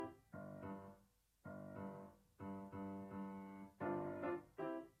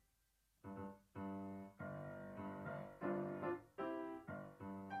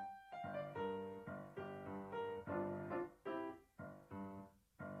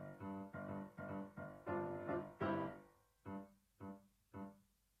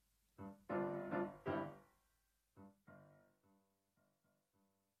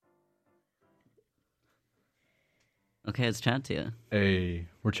Okay, it's chat to you. Hey,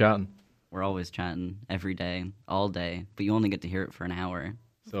 we're chatting. We're always chatting every day, all day, but you only get to hear it for an hour.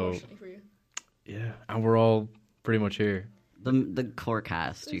 So, Unfortunately for you. yeah, and we're all pretty much here. The core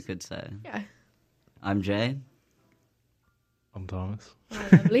cast, you could say. Yeah. I'm Jay, I'm Thomas.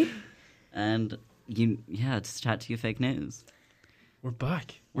 Lovely. and it's chat to you fake news. We're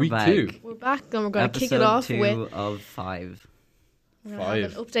back. We're Week back. 2. We're back and we're going to kick it Episode off 2 with of 5. we're gonna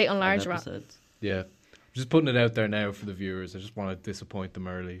have 5. an update on Large Rat. episodes. Yeah. Just putting it out there now for the viewers. I just want to disappoint them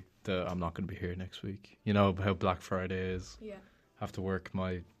early that I'm not going to be here next week. You know how Black Friday is. Yeah. Have to work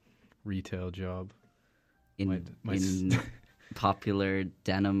my retail job. In My popular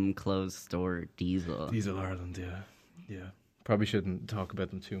denim clothes store Diesel. Diesel Ireland, yeah. Yeah. Probably shouldn't talk about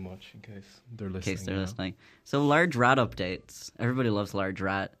them too much in case they're In listening. case they're now. listening. So Large Rat updates. Everybody loves Large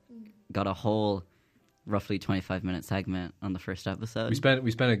Rat. Got a whole roughly 25-minute segment on the first episode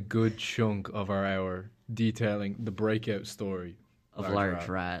We spent a good chunk of our hour detailing the breakout story of Large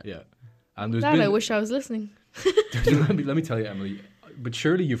Rat. Yeah, and there's That been. I wish I was listening. let me tell you, Emily. But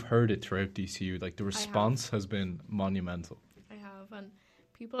surely you've heard it throughout DCU. Like the response has been monumental. I have, and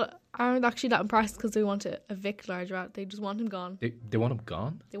people aren't actually that impressed because they want to evict Large Rat. They just want him gone. They want him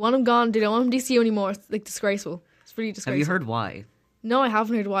gone. They want him gone. They don't want him DCU anymore. It's like disgraceful. It's really disgraceful. Have you heard why? No, I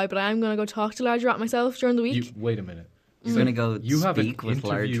haven't heard why, but I am going to go talk to Large Rat myself during the week. Wait a minute. You're going to go You have an speak with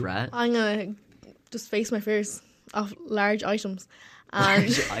Large interview- Rat? I'm going to just face my fears of large items. And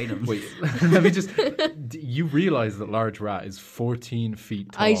Large items. Wait, let me just. You realize that Large Rat is 14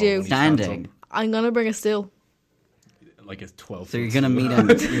 feet tall. I do. when he stands Standing. I'm going to bring a still. up, like it's 12. So you're foot going to still.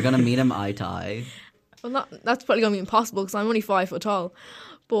 meet him. You're going to meet him eye to eye. Well, that's probably going to be impossible because I'm only 5 foot tall.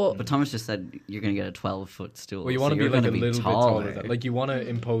 But But Thomas just said you're going to get a 12-foot stool. Well, you so want to be you're like gonna a little taller. bit taller. Like you want to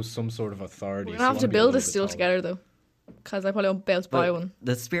impose some sort of authority. we're so going to you have to wanna be build a little still bit taller. together, though. Because I probably won't be able to buy But one.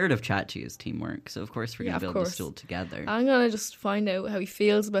 the spirit of chat to you is teamwork. So of course we're Yeah, going to of build the course. stool together. I'm going to just find out how he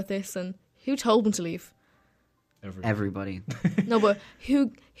feels about this and who told him to leave. Everybody. No, but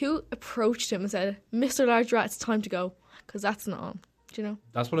who approached him and said, Mr. Large Rat, it's time to go. Because that's not on. Do you know?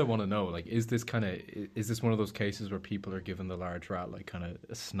 That's what I want to know. Like, is this one of those cases where people are giving the Large Rat like kind of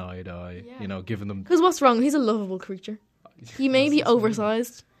a snide eye? Yeah. You know, giving them. Because what's wrong? He's a lovable creature. He may be That's the thing.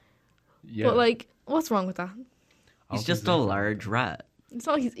 oversized, Yeah. but like, what's wrong with that? He's just a large rat. It's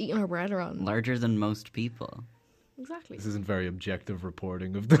not like he's eating our bread around. Larger than most people. Exactly. This isn't very objective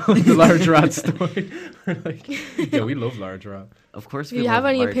reporting of the Large Rat story. We're like, yeah, we love Large Rat. Of course If we you love have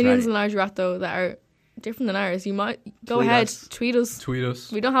any large opinions rat. on Large Rat, though, that are different than ours, you might go Tweet ahead, us. tweet us. Tweet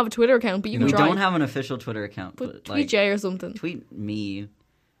us. We don't have a Twitter account, but you We can We try. don't have an official Twitter account, but but tweet like Jay or something. tweet me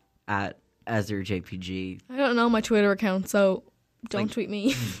at AzerJPG. I don't know my Twitter account, so don't Like- tweet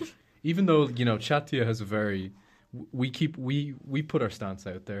me. Even though Chatia has a very, we put our stance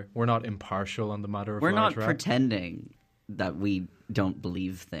out there. We're not impartial on the matter of We're Large not Rat. pretending that we don't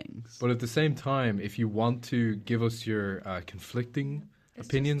believe things. But at the same time, if you want to give us your conflicting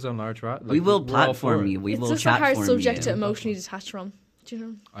opinions on Large Rat, like, we will we're all for platform it. you. We it's will just a chat hard for subject you. to emotionally detach from. Do you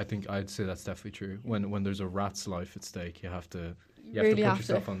know? I think I'd say that's definitely true. When there's a rat's life at stake, you have to really put have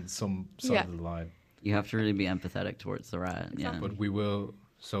yourself to. on some side Yeah. of the line. You have to really be empathetic towards the rat. Yeah. Exactly. But we will.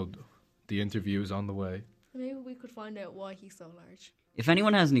 So the interview is on the way. Maybe we could find out why he's so large. If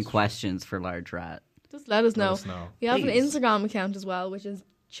anyone has any questions for Large Rat, Just let us know. Let us know. We have Please. an Instagram account as well, which is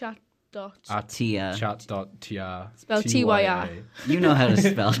chat. At Tia, chat.tia. Spelled TYA. you know how to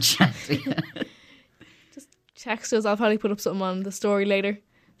spell chat. Text us. I'll probably put up something on the story later.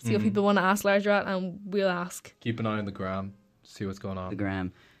 See Mm-hmm. what people want to ask Large Rat, and we'll ask. Keep an eye on the gram. See what's going the on.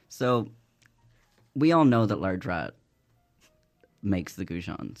 gram. So we all know that Large Rat makes the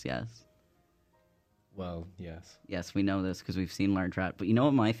goujons. Yes, Well, yes. yes, we know this because we've seen Large Rat. But you know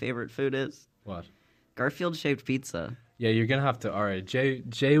what my favorite food is? What? Garfield-shaped pizza. Yeah, you're gonna have to. All right,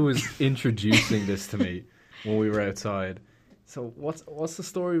 Jay was introducing this to me when we were outside. So what's the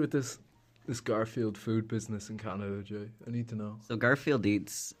story with this Garfield food business in Canada, Jay? I need to know. So Garfield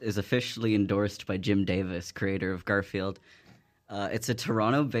Eats is officially endorsed by Jim Davis, creator of Garfield. It's a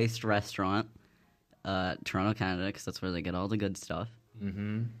Toronto-based restaurant, Toronto, Canada, because that's where they get all the good stuff.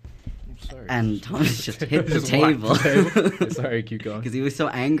 Mm-hmm. I'm sorry. And Thomas just hit the Just whacked table the table. Sorry, keep going. because he was so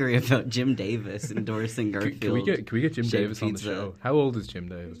angry about Jim Davis endorsing Garfield, Can we get Jim shaped Davis on the pizza. show? How old is Jim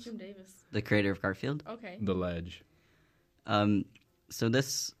Davis? Jim Davis. the creator of Garfield. Okay. The ledge. So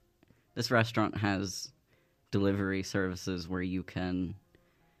this restaurant has delivery services where you can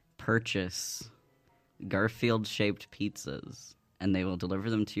purchase Garfield-shaped pizzas, and they will deliver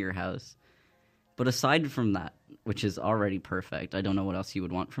them to your house. But aside from that, which is already perfect, I don't know what else you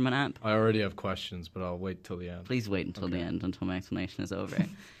would want from an app. I already have questions, but I'll wait till the end. Please wait until the Okay. end, until my explanation is over.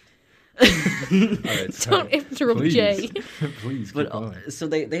 Alright, sorry. Don't interrupt Please. Jay. Please, But keep going. so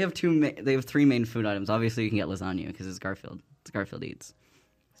they have they have three main food items. Obviously, you can get lasagna because it's Garfield. It's Garfield Eats.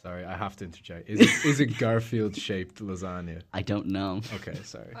 Sorry, I have to interject. Is it Garfield-shaped lasagna? I don't know. Okay,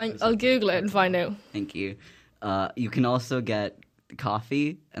 sorry. I'll Google it and find out. Thank you. You can also get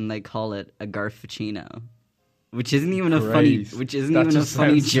coffee, and they call it a Garfuccino, which isn't even a funny. Great. Which isn't That even a just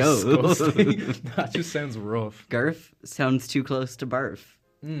funny sounds joke. disgusting. That just sounds rough. Garf sounds too close to barf.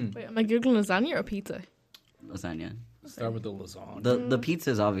 Wait, am I Googling lasagna or pizza? Lasagna. Start with the lasagna. The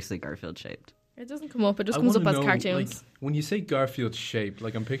pizza is obviously Garfield shaped. It doesn't come up. It just I comes up wanna as know, cartoons. Like, when you say Garfield shaped,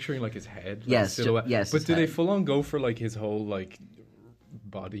 like I'm picturing like his head, like Yes, silhouette. yes, But his do they head. full on go for like his whole like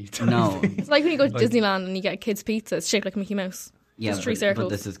body? Type No. thing? It's like when you go to Like- Disneyland and you get a kid's pizza. It's shaped like Mickey Mouse. Yeah, Just three but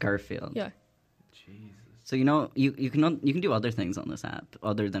circles. this is Garfield. Yeah. Jesus. So you can do other things on this app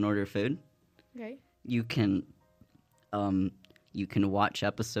other than order food. Okay. You can watch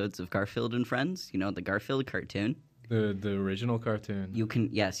episodes of Garfield and Friends. You know, the Garfield cartoon. The original cartoon. You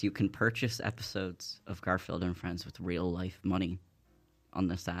can purchase episodes of Garfield and Friends with real life money on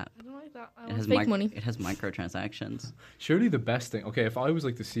this app. I don't like that. I It want has fake money. It has microtransactions. Surely the best thing. Okay, if I was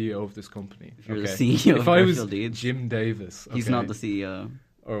like the CEO of this company, If you're the okay, CEO if of I was Garfield Eats, Jim Davis, he's okay, not the CEO.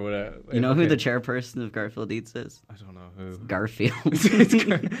 or whatever. You know who okay, the chairperson of Garfield Eats is? I don't know who. Garfield.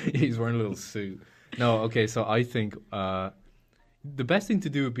 He's wearing a little suit. No, okay, so I think the best thing to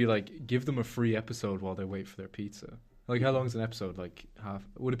do would be like give them a free episode while they wait for their pizza. Like how long is an episode? Like half?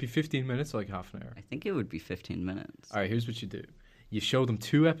 Would it be 15 minutes or like half an hour? I think it would be 15 minutes. All right, here's what you do. You show them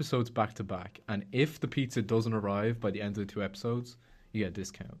 2 episodes back to back, and if the pizza doesn't arrive by the end of the 2 episodes, you get a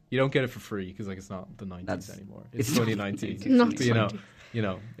discount. You don't get it for free because like it's not the 90s That's- anymore. It's it's not 2019. Not But, you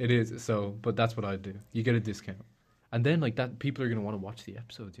know, it is. So, but that's what I do. You get a discount, and then like that, people are gonna want to watch the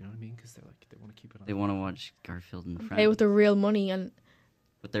episodes. You know what I mean? Because they want to keep it on. They want to watch Garfield and Pay Friends with the real money and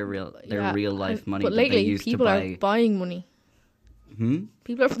with their yeah, real life and- money But that they lately, used people to are buy. buying money.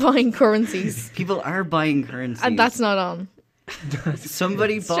 People are buying currencies, People are buying currencies. and that's not on.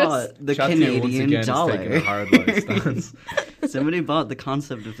 Somebody It's bought the Chatty once Canadian again is taking a dollar. hard line stance. Somebody bought the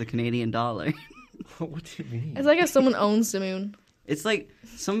concept of the Canadian dollar. What do you mean? It's like if someone owns the moon. It's like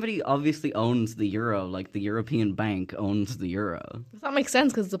somebody obviously owns the euro, like the European bank owns the euro. That makes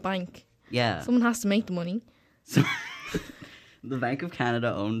sense because it's a bank. Yeah. Someone has to make the money. So the Bank of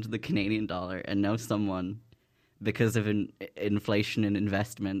Canada owned the Canadian dollar, and now someone, because of inflation and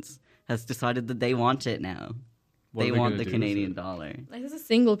investments, has decided that they want it now. What are They they want gonna the do with Canadian it? dollar. Like there's a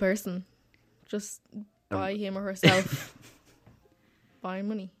single person, just buy him or herself, buying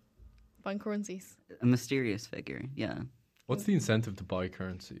money, buying currencies. A mysterious figure, yeah. What's the incentive to buy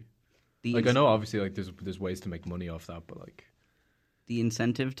currency? The Like I know obviously like there's ways to make money off that, but like the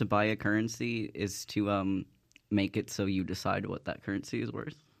incentive to buy a currency is to make it so you decide what that currency is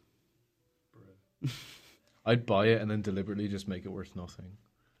worth. I'd buy it and then deliberately just make it worth nothing,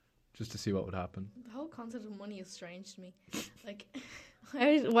 just to see what would happen. The whole concept of money is strange to me. Like,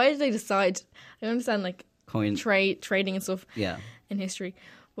 why did they decide? I understand like Coin, trading and stuff yeah. in history,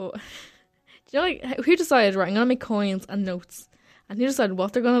 but do you know like who decided? Right, I'm gonna make coins and notes, and who decided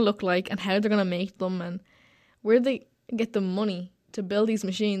what they're gonna look like and how they're gonna make them and where they get the money to build these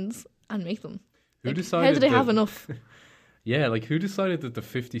machines and make them. Who Like, decided? how do they that- have enough? Yeah, like who decided that the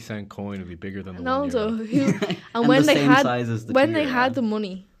 50-cent coin would be bigger than the And 1 also, euro? who and And when the they same had size as the when they €2. had the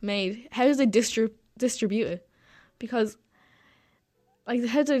money made, how did they distribute it? Because like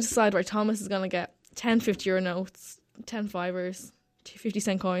how did they decide? Right, Thomas is gonna get 10 50 euro notes, 10 fivers, 2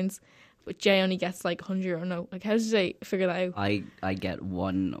 50-cent coins, but Jay only gets like 100 euro note. Like how did they figure that out? I get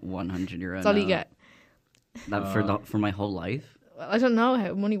one 100 euro. That's all you note. get. That for my whole life. Well, I don't know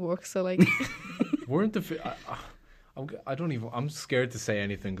how money works, so like Weren't the I don't even. I'm scared to say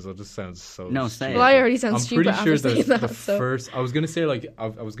anything because I'll just sound so. No, say stupid. it. well, I already sound I'm stupid pretty sure after saying that that. the So first. I was gonna say like I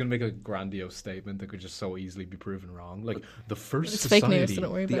was gonna make a grandiose statement that could just so easily be proven wrong. Like the first it's fake society. news, so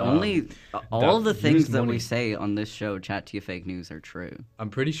don't worry The about only all that the things used that we money. say on this show, Chat to You Fake News, are true. I'm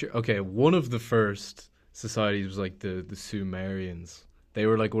pretty sure. Okay, one of the first societies was like the Sumerians. They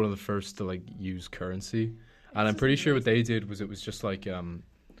were like one of the first to like use currency, and I'm pretty sure what they did was it was just like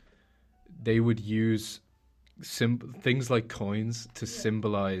they would use things like coins to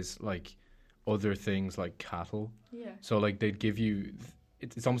symbolize like other things like cattle. yeah. So like they'd give you,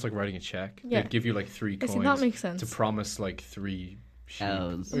 it's almost like writing a check. Yeah. They'd give you like 3 I see, coins that makes sense. to promise like 3 sheep.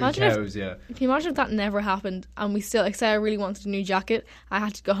 Cows. Or Imagine if- cows, yeah. Can you imagine if that never happened and we still, like, say I really wanted a new jacket, I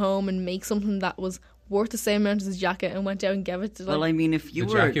had to go home and make something that was worth the same amount as his jacket and went out and gave it to, like, Well, I mean, if you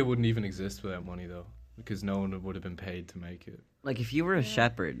The were jacket wouldn't even exist without money though, because no one would have been paid to make it. if you were a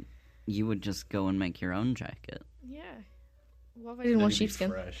shepherd, you would just go and make your own jacket. yeah. What if I didn't Then want you'd be sheepskin?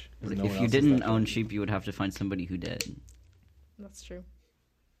 fresh, 'cause no If one you else has didn't that own money. sheep, you would have to find somebody who did. That's true.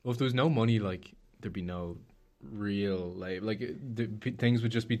 Well, if there was no money, like there'd be no real things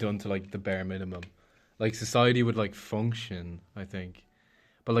would just be done to like the bare minimum. Like society would like function, I think.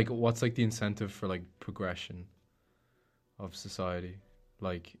 But like, what's like the incentive for like progression of society,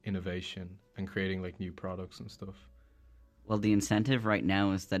 like innovation and creating like new products and stuff? Well, the incentive right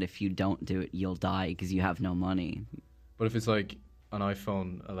now is that if you don't do it, you'll die because you have no money. But if it's like an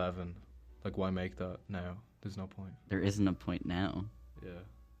iPhone 11, like why make that now? There's no point. There isn't a point now. Yeah.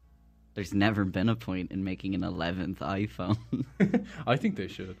 There's never been a point in making an 11th iPhone. I think they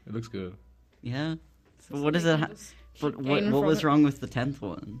should. It looks good. Yeah. But what does it? But what was wrong with the 10th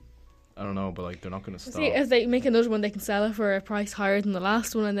one? I don't know, but like they're not going to stop. See, if they make another one, they can sell it for a price higher than the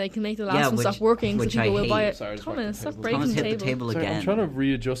last one, and they can make the last Yeah, one which- stop working, so which people I will buy hate. it. Sorry, I just Thomas, whacked the stop table. breaking Thomas the hit the table. table Sorry, again. I'm trying to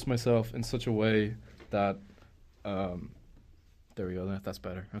readjust myself in such a way that, there we go. That's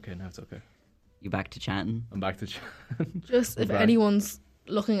better. Okay, now it's okay. You back to chatting? I'm back to. Just if Right. anyone's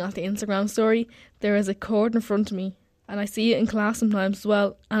looking at the Instagram story, there is a cord in front of me, and I see it in class sometimes as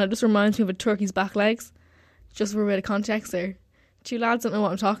well, and it just reminds me of a turkey's back legs. Just for a bit of context there. Two lads don't know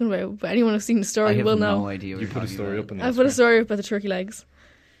what I'm talking about, but anyone who's seen the I story have will no know. idea. What You you're put a talking story about. up in I put a story about the turkey legs.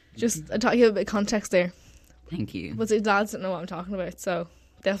 Just I thought you have a bit of context there. Thank you. But the lads don't know what I'm talking about, so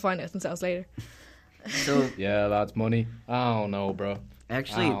they'll find out themselves later. So Yeah, that's money. I don't know, bro. I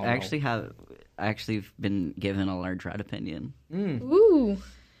actually have been given a large rat opinion. Ooh.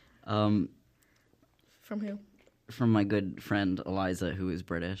 Um, From who? from my good friend Eliza, who is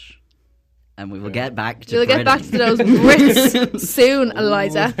British, and we will Okay. get back to. You'll get back to Britain. those Brits soon,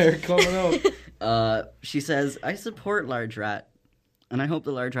 Eliza. They're coming up. She says, "I support large rat, and I hope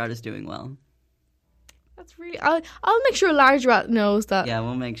the large rat is doing well." That's really. I'll make sure Large Rat knows that. Yeah,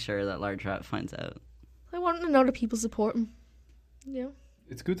 we'll make sure that large rat finds out. I want to know that people support him. Yeah.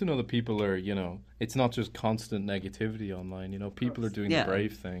 It's good to know that people are, it's not just constant negativity online. People are doing Yeah. the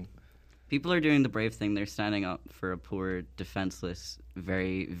brave thing. People are doing the brave thing. They're standing up for a poor, defenseless,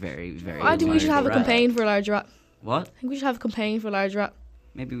 very, very, very. I think we should have a rat. campaign for Large Rat. What? I think we should have a campaign for Large Rat.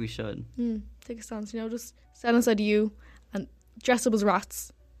 Maybe we should. Take a stance, just stand inside you and dress up as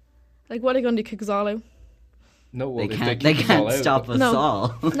rats. Like, what are they going to do, kick us all out? No, well, They if can't. they They kick us all can't out, stop us No.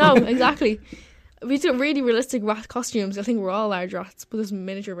 all. No, exactly. If we do really realistic rat costumes, I think we're all large rats, but there's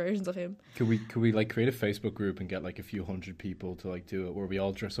miniature versions of him. Could we like create a Facebook group and get like a few hundred people to like do it, where we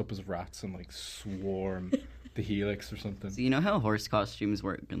all dress up as rats and like swarm the helix or something? So you know how horse costumes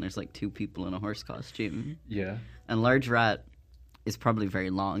work, and there's like two people in a horse costume, Yeah, and large rat is probably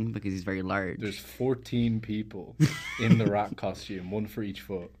very long because he's very large. there's 14 people in the rat costume, one for each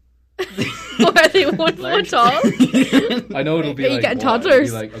foot. Or are they 1 foot tall? I know it'll be Are you like getting what? It'll be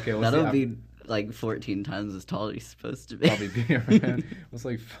toddlers? like, okay, what's That'll the be like 14 times as tall as he's supposed to be. probably be around. It's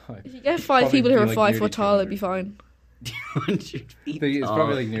like 5. If you get 5 Probably people who be are like 5 nearly foot tall, it'd be 200. fine. 200 feet It's tall.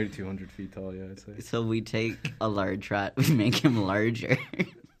 probably like nearly 200 feet tall. Yeah, I'd say. So we take a large rat, we make him larger.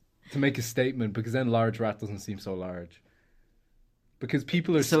 To make a statement, because then large rat doesn't seem so large. Because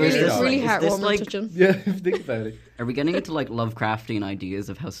people are So scared is Really, this of it's really it. is this heartwarming like- touching. Yeah, think about it. Are we getting into like Lovecraftian ideas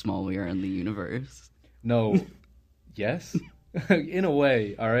of how small we are in the universe? No. Yes. In a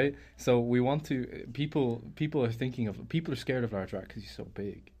way, all right. So we want to. People are thinking of. People are scared of large rat because he's so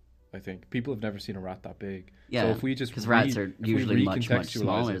big. I think people have never seen a rat that big. Yeah, So if we just because rats are if we usually much recontextualize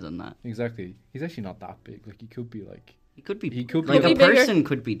smaller it- than that. Exactly. He's actually not that big. Like he could be like He could be. He could like be a bigger. person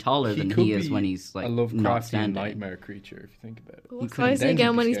could be taller than could he is be when he's like a not Lovecraftian standing. nightmare creature. If you think about it, What couldn't- size is he then he'd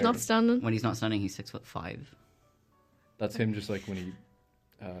again be when he's scary. not standing? When he's not standing, he's 6'5". that's him. Just like when he.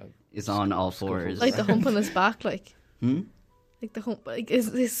 Is on all Scuffles. fours. Like the hump on his back, like the hump, like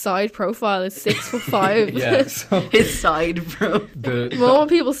his side profile is 6'5". Yeah. So His side, bro. the Most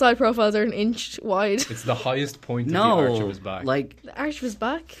people's side profiles are an inch wide. it's the highest point of No, the arch of his back. like The arch of his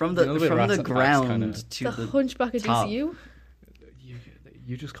back. from You know the the way rats the at the back's ground kinda- to The the. hunchback of top. DCU.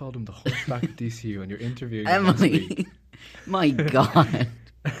 You just called him the Hunchback of DCU, and you're interviewing him next week. Emily, my God,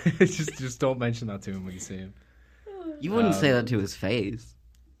 just don't mention that to him when you see him. you wouldn't say that to his face.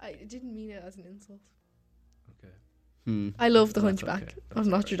 I didn't mean it as an insult. Okay. I love the That's hunchback okay. of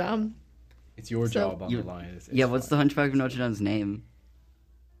Notre Dame. It's your So- job on You- the line. It's Yeah, what's the fine. Hunchback of Notre Dame's name?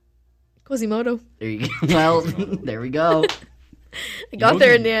 Quasimodo. There you go. Well, there we go. I got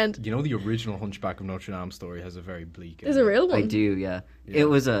there in the end. You know the original Hunchback of Notre Dame story has a very bleak. There's a ending. real one. I do, yeah. Yeah. It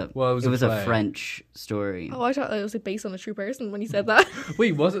was a Well, it was a play. French story. Oh, I thought it was like based on a true person when you said that.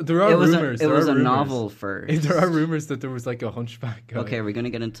 Wait, was it? There are it was rumors. a, it there was are a rumors. novel first. There are rumors that there was like a hunchback guy. Okay, we're gonna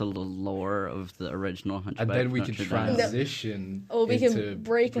get into the lore of the original Hunchback and then of we Notre can Dame. transition Oh, we can into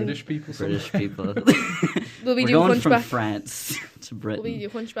break and- British people. British somehow. people. Will we We're do going from Hunchback? France to Will we Britain. do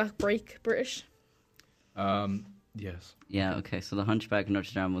Hunchback break British? Yes. Yeah, okay. So The Hunchback of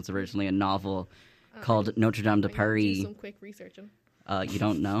Notre Dame was originally a novel called Notre Dame de Do Paris. some quick researching. You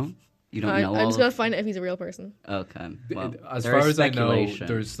don't know? You don't I'm know all just gonna of... find out if he's a real person. Okay. Well, As there far is as I know, speculation.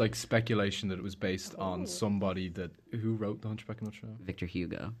 there's like speculation that it was based Oh. on somebody that who wrote The Hunchback of Notre Dame. Victor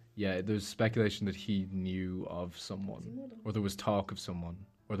Hugo. Yeah, there's speculation that he knew of someone, or there was talk of someone,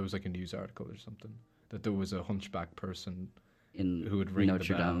 or there was like a news article or something that there was a hunchback person. In Who would ring the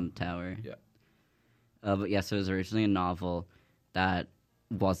Notre bell. Dame Tower. Yeah. But yes, it was originally a novel that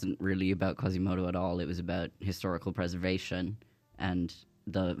wasn't really about Quasimodo at all. It was about historical preservation and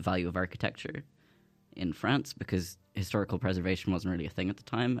the value of architecture in France, because historical preservation wasn't really a thing at the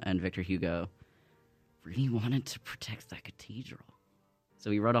time, and Victor Hugo really wanted to protect that cathedral. So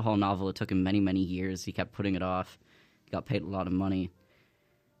he wrote a whole novel. It took him many, many years. He kept putting it off. He got paid a lot of money.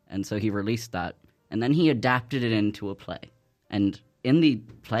 And so he released that. And then he adapted it into a play. And in the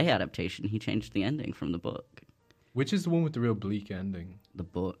play adaptation, he changed the ending from the book. Which is the one with the real bleak ending? The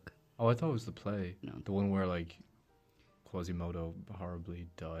book. Oh, I thought it was the play. No. The one where like Quasimodo horribly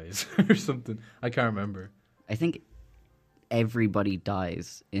dies or something. I can't remember. I think everybody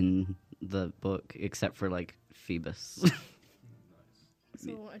dies in the book except for, like, Phoebus.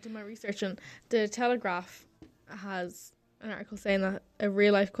 So I did my research, and the Telegraph has an article saying that a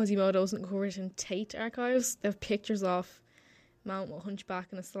real life Quasimodo isn't covered in Tate archives. They have pictures of man with a hunchback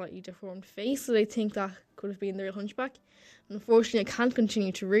and a slightly deformed face, so they think that could have been the real hunchback. And unfortunately, I can't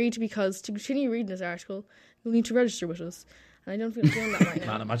continue to read, because to continue reading this article, you'll need to register with us. And I don't feel like doing that right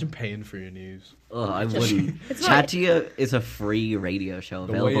now. Man, imagine paying for your news. Oh, I wouldn't. It's not- Chatia is a free radio show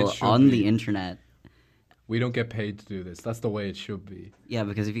The way it available should on be. the internet. We don't get paid to do this. That's the way it should be. Yeah,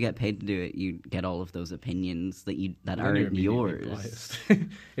 because if you get paid to do it, you get all of those opinions that Then you're aren't immediately yours. biased.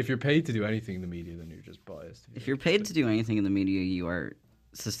 If you're paid to do anything in the media, then you're just biased. If you're paid to do anything in the media, you are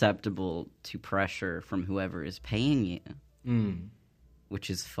susceptible to pressure from whoever is paying you, which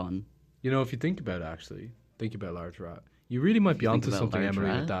is fun. You know, if you think about it, actually, think about Large Rat. You really might be Think onto about something, Large Emily,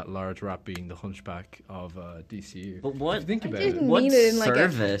 Rat? with that Large Rat being the hunchback of DCU. But what- If you think I about didn't it. What mean it in like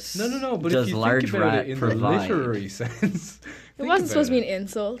a, service No. But does if you Large think about Rat it in provide? the literary sense, it wasn't supposed to be an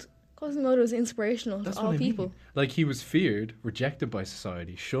insult. Quasimodo is inspirational That's to what all I mean. people. Like, he was feared, rejected by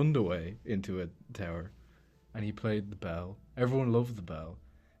society, shunned away into a tower, and he played the bell. Everyone loved the bell.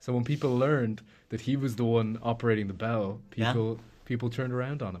 So when people learned that he was the one operating the bell, people turned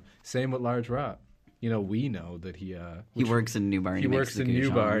around on him. Same with Large Rat. You know, we know that he works in New Bar. And he makes works the in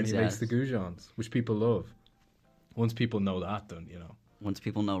New Bar and he goujons, makes the yes. goujons, which people love. Once people know that, then Once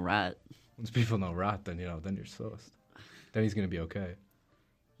people know Rat, once people know Rat, then then you're sussed. Then he's gonna be okay.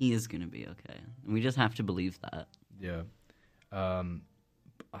 he is going to be okay. And we just have to believe that. Yeah.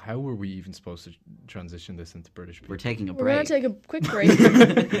 How were we even supposed to transition this into British people? We're taking a We're going break. to take a quick break.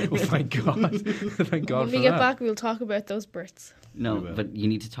 Oh, thank God! Thank God When for we get that. back, we'll talk about those Brits. No, We will. but you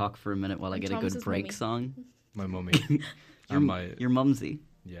need to talk for a minute while I And get a good Thomas's break mummy. song. My mummy. Your, and my your mumsy.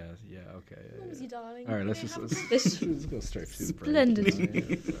 yeah, okay. Yeah. darling. All right, let's just This let's go straight to the break. Splendid.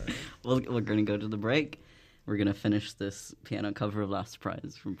 Yeah, sorry. We're going to go to the break. We're going to finish this piano cover of Last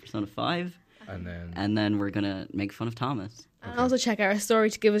Surprise from Persona 5. And then We're going to make fun of Thomas. And also check out our story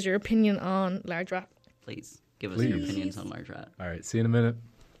to give us your opinion on Large Rat. Please give us your Please. opinions on Large Rat. all right, see you in a minute.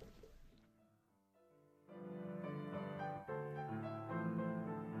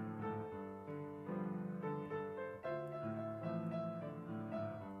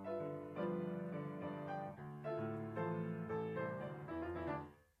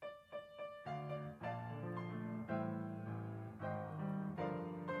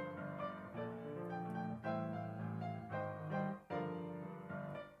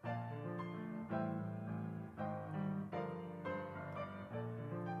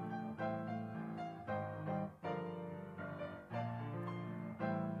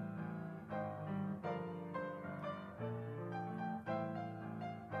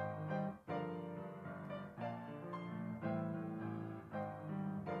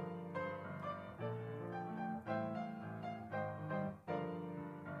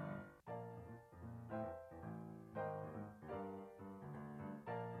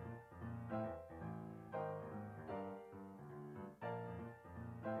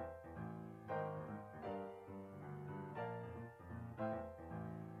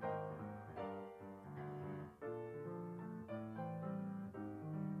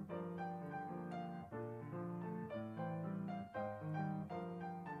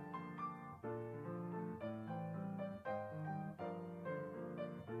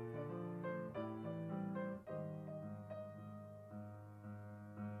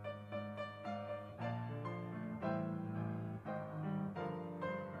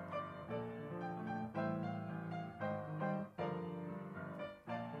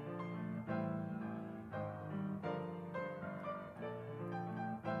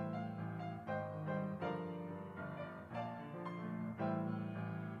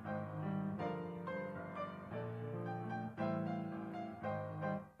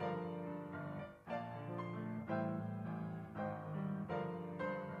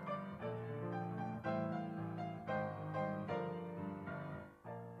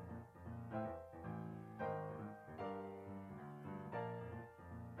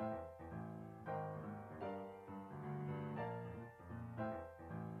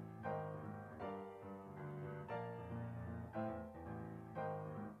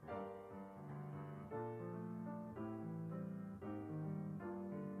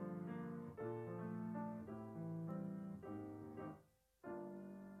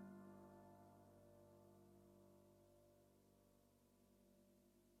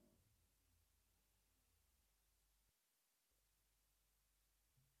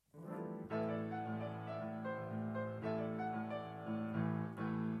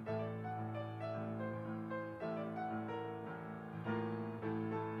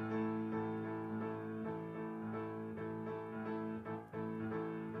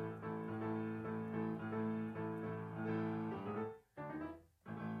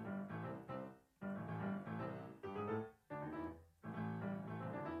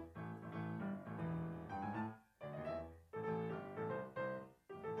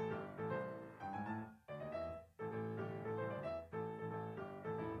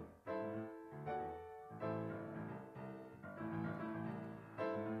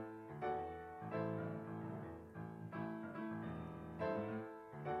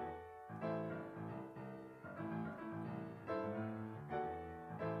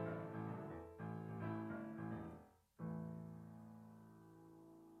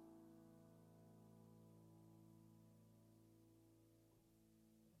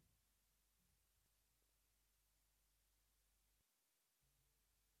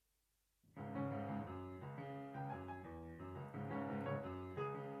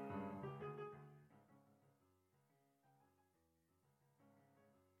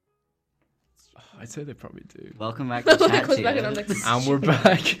 I'd say they probably do. Welcome back to It Chat comes to back You. and I'm like, And we're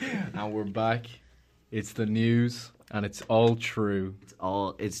back. And we're back. It's the news, and it's all true.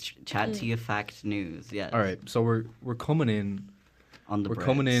 It's Chat to You fact news. Yes. All right, so we're coming in. On the We're Brits.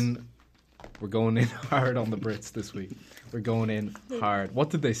 coming in. We're going in hard on the Brits this week. We're going in hard. What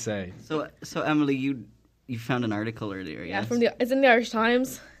did they say? So Emily, you found an article earlier. yeah, Yes. it's in the Irish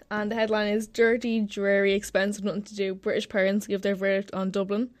Times, and the headline is "Dirty, dreary, expensive, nothing to do. British parents give their verdict on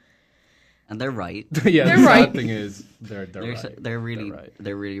Dublin." And they're right. Yeah, They're the right. sad thing is they're right. They're really right.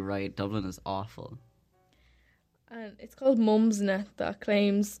 they're really right. Dublin is awful. And it's called Mumsnet that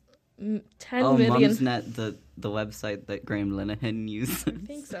claims 10 Oh, million. Mumsnet, the website that Graham Linehan uses. I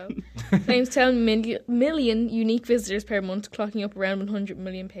think so. Claims 10 million unique visitors per month, clocking up around 100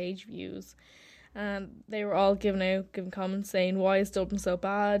 million page views. And they were all giving comments saying, why is Dublin so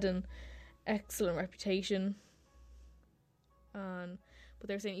bad, and excellent reputation. But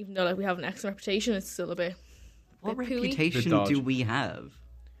they're saying even though like we have an excellent reputation, it's still a bit What bit pooey. reputation The dodge. do we have?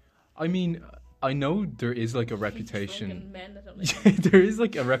 I mean, I know there is like a Drunken reputation. men that don't like There is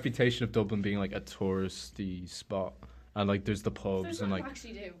like a reputation of Dublin being like a touristy spot, and like there's the pubs There's and not like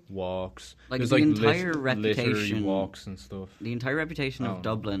actually do. walks. Like, there's the like entire literary reputation- walks and stuff. The entire reputation Oh. of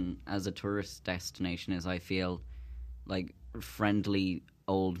Dublin as a tourist destination is, I feel, like friendly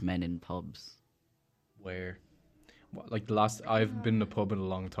old men in pubs. Where, like the last I've been in a pub in a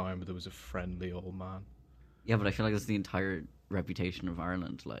long time, but there was a friendly old man. Yeah, but I feel like that's the entire reputation of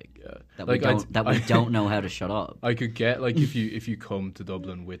Ireland. Like Yeah, that like we don't know how to shut up. I could get like if you come to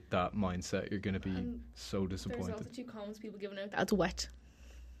Dublin with that mindset, you're gonna be so There's also disappointed. 2 comments people giving out that's wet.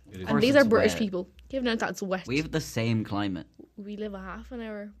 It is And course these are it's British wet. people giving out that's wet. We have the same climate. We live a half an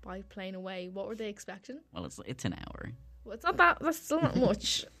hour by plane away. What were they expecting? Well, it's an hour. Well, it's not that. That's still not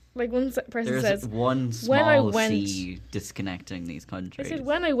much. Like one person There's says, one when I small went- sea disconnecting these they countries. said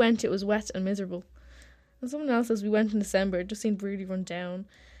when I went, it was wet and miserable. And someone else says we went in December. It just seemed really run down.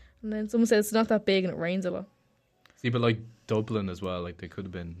 And then someone says it's not that big and it rains a lot. See, but like Dublin as well, like they could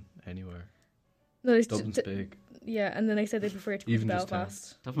have been anywhere. No, they Dublin's big. yeah. And then they said they prefer to go to Even just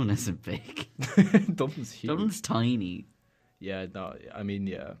Belfast. Dublin isn't big. Dublin's huge. Dublin's tiny. Yeah, no, I mean,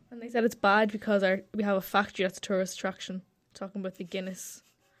 yeah. And they said it's bad because we have a factory that's a tourist attraction. Talking about the Guinness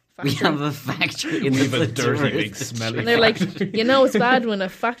factory. We have a factory in We have the a dirty, tourist big, smelly and they're like, factory. you know, it's bad when a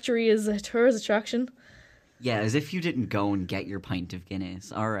factory is a tourist attraction. Yeah, as if you didn't go and get your pint of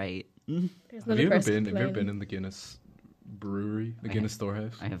Guinness. All right. There's Have another you ever person been? Have you ever complaining. been in the Guinness brewery, the I Guinness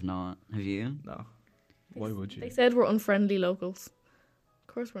storehouse? I have not. Have you? No. Why would you? They said we're unfriendly locals.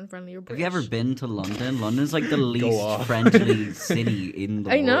 Of course we're unfriendly. You're Have British. you ever been to London? London's like the least off. friendly city in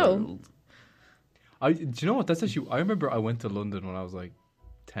the I know. world. Do you know what? That's actually. I remember I went to London when I was like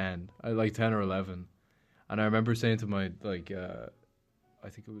 10. I like 10 or 11, and I remember saying to my like, I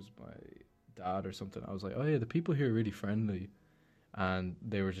think it was my dad or something. I was like, "Oh yeah, the people here are really friendly," and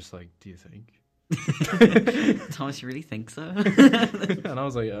they were just like, "Do you think?" Thomas, you really think so? And I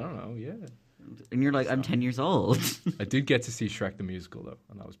was like, "I don't know, yeah." And you're like, I'm 10 years old. I did get to see Shrek the musical though,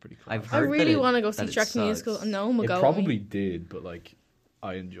 and that was pretty cool. I've I heard really that want to go see that it Shrek the musical, sucks. and no one will It go. probably did, but like,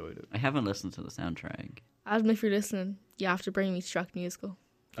 I enjoyed it. I haven't listened to the soundtrack. Adam, if you're listening, you have to bring me to Shrek the musical.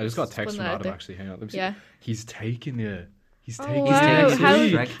 I just got a Just text putting from that out Adam there. actually. Hang on, let me see. Yeah. He's taking you. He's Oh, taking wow. you next How-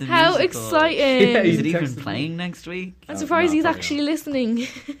 week. Shrek the How musical. exciting! Yeah, Is he it even texted me. playing next week? I'm Oh, surprised no, he's probably actually listening. He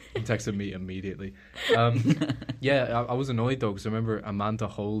texted me immediately. Yeah, I was annoyed though because I remember Amanda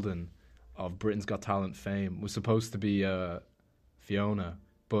Holden of Britain's Got Talent fame was supposed to be Fiona,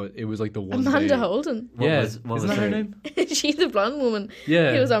 but it was like the one Amanda day. Holden. What Yeah, was isn't that her her name? She's the blonde woman.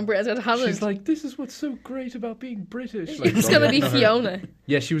 Yeah, He was on Britain's Got Talent. she's like, this is what's so great about being British. it was going to be not her. Fiona.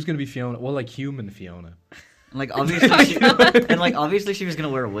 Yeah, she was gonna be Fiona. Well, like human Fiona, Like obviously, obviously she was gonna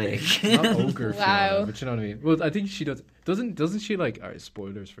wear a wig. not ogre Wow. Fiona, but you know what I mean. Well, I think she does. Doesn't she like? All right,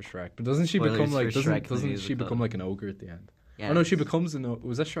 spoilers for Shrek, but doesn't she Spoilers become like? for Shrek the Doesn't she musical. become like an ogre at the end? Yeah. Oh no, she becomes an.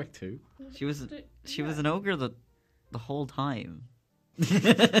 Was that Shrek 2? She was an ogre the whole time.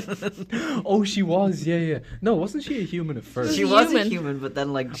 Oh, she was. Yeah. No, wasn't she a human at first? She was a Human. human, but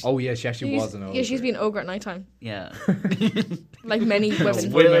then like Oh yeah, she actually was an ogre. Yeah, she's been ogre at night time. yeah. Like many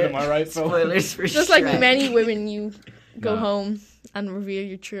women. Women, am I right, Phil? Spoilers for Just like Shrek. many women, you go Nah. home and reveal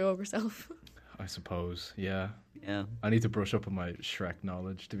your true ogre self. I suppose. Yeah. Yeah. I need to brush up on my Shrek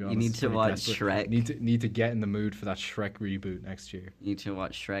knowledge. To be honest, You need It's to really watch desperate. Shrek. Need to get in the mood for that Shrek reboot next year. You need to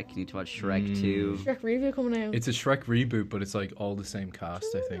watch Shrek. You need to watch Shrek 2. Shrek review coming out. It's a Shrek reboot, but it's like all the same cast.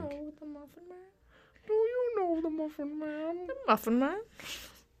 I think. The Muffin Man. Do you know the Muffin Man? The Muffin Man.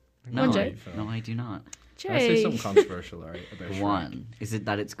 No, on, Jay. no, I do not. Can I say Jay. something controversial, alright, about Shrek? One. Is it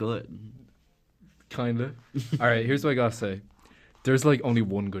that it's good? Kinda. Alright, here's what I gotta say. There's like only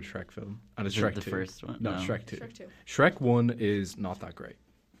one good Shrek film, and it's The- Shrek the 2. first one? No, No. Shrek 2. Shrek 2. Shrek 1 is not that great.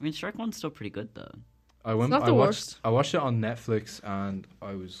 I mean, Shrek 1's still pretty good, though. I went. not I the watched. worst. I watched it on Netflix, and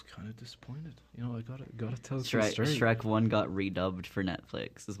I was kind of disappointed. You know, I gotta tell it straight. Shrek 1 got redubbed for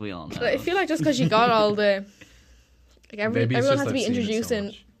Netflix, as we all know. But I feel like just because you got all the like Maybe it's everyone just has to I've be seen it introduced so in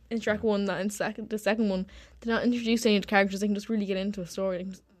much. Shrek 1, that in the second one they're not introduced any of the characters. They can just really get into a story. They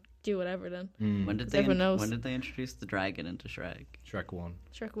can just do whatever. Then when did 'Cause they everyone knows. when did they introduce the dragon into Shrek? Shrek 1.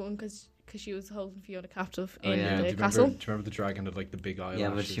 Shrek 1 because she was holding Fiona captive Oh, in yeah. Do the you castle. remember? Do you remember the dragon had like the big eyelashes? Yeah,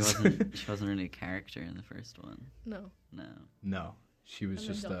 but she wasn't really a character in the first one. No, No. No, she was and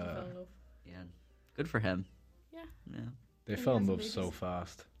then just. Donkey fell in love. Yeah. Good for him. Yeah. Yeah. They And fell in he has love babies. so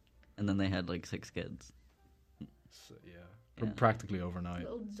fast. And then they had like 6 kids. So, yeah. Yeah. Practically overnight.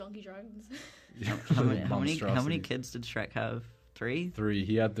 Little donkey dragons. How many Monstrosity. kids did Shrek have? 3? 3.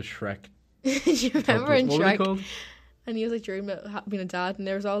 He had the Shrek. Do you remember in What were they Shrek? called? And he was like dreaming about being a dad, and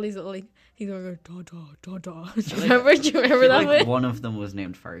there was all these little like he's going da da da da. Do you like- remember? Do you remember that Like bit? one of them was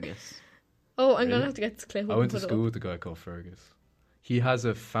named Fergus. Oh, I'm Really? gonna have to get this clip. I up went to and put it school up. with a guy called Fergus. He has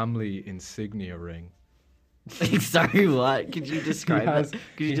a family insignia ring. Sorry, what? Could you describe has- it?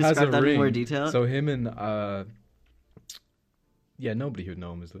 Could you he has describe a that in more ring. detail? So him and yeah, nobody who'd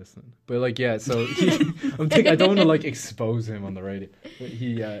know him is listening. But like, yeah, so I don't want to like expose him on the radio. But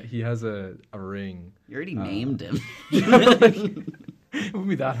he has a ring. You already named him. It wouldn't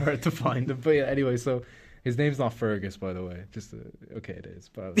be that hard to find him. But yeah, anyway, so his name's not Fergus, by the way. Just okay, it is,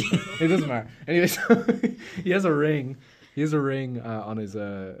 but it doesn't matter. Anyway, so he has a ring. He has a ring on his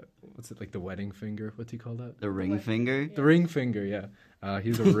what's it, like the wedding finger? What do you call that? The ring finger. The ring finger, yeah. He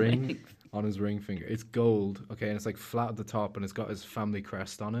has a ring on his ring finger. It's gold, okay, and it's like flat at the top, and it's got his family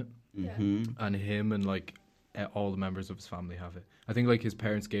crest on it. Hmm. And him and like all the members of his family have it. I think like his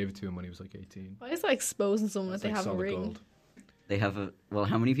parents gave it to him when he was like 18. Why is that exposing someone It's that they like have a solid ring? gold. They have a. Well,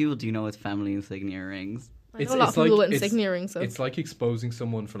 how many people do you know with family insignia rings? I know a lot of people with insignia rings. So. It's like exposing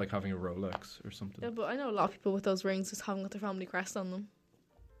someone for like having a Rolex or something. Yeah, but I know a lot of people with those rings just haven't got their family crest on them.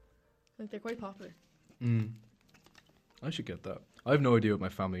 Like they're quite popular. I should get that. I have no idea what my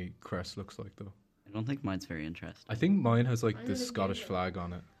family crest looks like though. I don't think mine's very interesting. I think mine has like I'm the gonna Scottish Google flag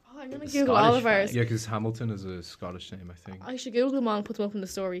on it. Oh, I'm gonna The Google all Scottish of ours. flag. Yeah, because Hamilton is a Scottish name, I think. I should Google them all and put them up in the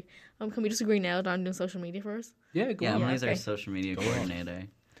story. Can we just agree now that I'm doing social media for us? Yeah, go Yeah, on. Emily's our okay. social media Go on. coordinator.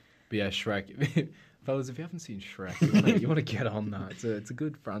 But yeah, Shrek. Fellas, if you haven't seen Shrek, you want to get on that. It's a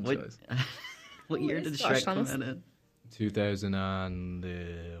good franchise. What Oh, year it did is Scottish, Shrek come Thomas. out in?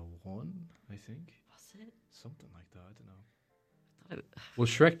 2001, I think. Was it? Something like that. I don't know. I thought it- Well,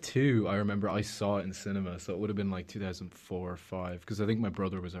 Shrek 2, I remember I saw it in cinema, so it would have been like 2004 or 5, because I think my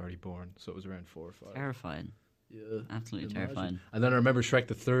brother was already born, so it was around 4 or 5. Terrifying. Yeah. Absolutely Imagine. terrifying. And then I remember Shrek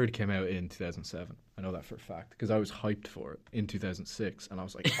the Third came out in 2007. I know that for a fact, because I was hyped for it in 2006, and I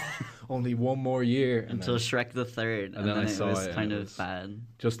was like, oh, only one more year. And Until then Shrek the Third, and then I it saw was it and kind it of was- bad.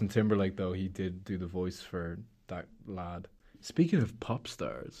 Justin Timberlake, though, he did do the voice for that lad. Speaking of pop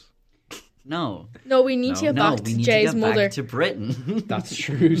stars, No, No, we need No. to get no, back we to need Jay's to get mother. back to Britain. that's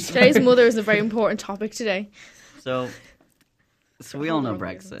true. Jay's mother is a very important topic today. So we all know Hold on,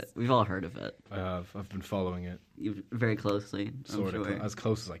 Brexit. reasons. We've all heard of it. I've been following it Very closely, I'm sort of sure. as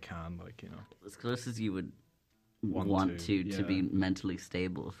close as I can, like, you know. As close as you would Want want to, to be yeah. mentally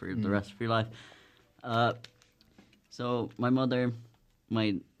stable for the Mm. rest of your life. So my mother,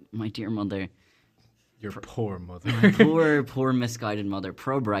 my dear mother, Your poor mother. poor misguided mother,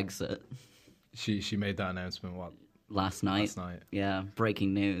 pro Brexit She made that announcement last night. last night. Yeah,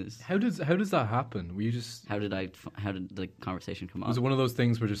 breaking news. How does that happen? Were you just How did the conversation come was up? it one of those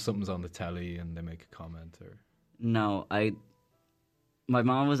things where just something's on the telly and they make a comment or No, my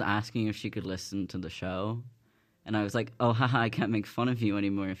mom was asking if she could listen to the show, and I was like, "Oh, haha, I can't make fun of you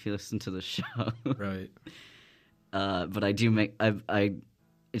anymore if you listen to the show." right? But I do make and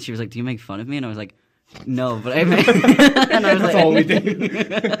she was like, "Do you make fun of me?" And I was like, "No, but I make." And I was That's like, all we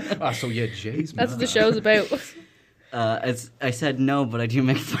do. So yeah, Jay's That's what the mad. show's about. as I said, "No, but I do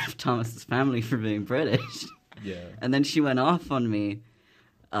make fun of Thomas's family for being British." Yeah. And then she went off on me,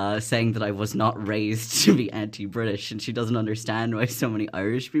 saying that I was not raised to be anti-British, and she doesn't understand why so many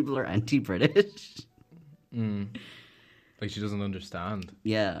Irish people are anti-British. Like she doesn't understand.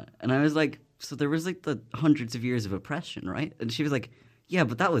 Yeah, and I was like, so there was like the hundreds of years of oppression, right? And she was like, yeah,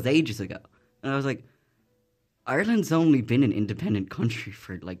 but that was ages ago. And I was like, Ireland's only been an independent country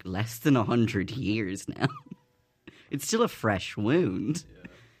for like less than 100 years now. It's still a fresh wound.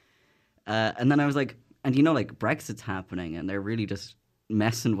 And then I was like, and you know, like Brexit's happening, and they're really just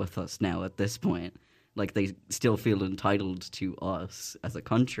messing with us now at this point. Like they still feel entitled to us as a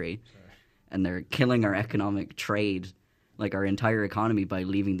country, and they're killing our economic trade. like our entire economy by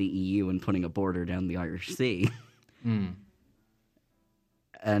leaving the EU and putting a border down the Irish Sea.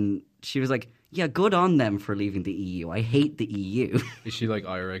 And she was like, yeah, good on them for leaving the EU. I hate the EU. Is she like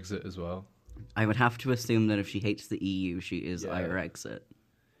IR exit as well? I would have to assume that if she hates the EU, she is Yeah. IR exit.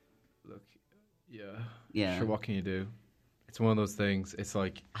 Look, yeah. Yeah. Sure, what can you do? It's one of those things. It's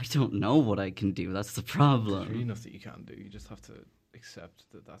like, I don't know what I can do. That's the there's problem. really nothing you can do. You just have to accept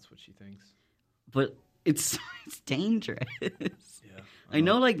that that's what she thinks. But it's dangerous. Yeah. I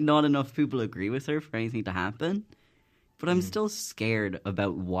know, like, not enough people agree with her for anything to happen, but I'm still scared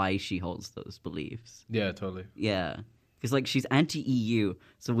about why she holds those beliefs. Yeah, totally. Yeah. Because, like, she's anti-EU,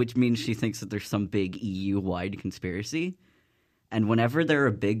 so which means she thinks that there's some big EU-wide conspiracy. And whenever there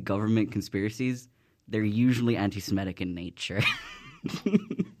are big government conspiracies, they're usually anti-Semitic in nature.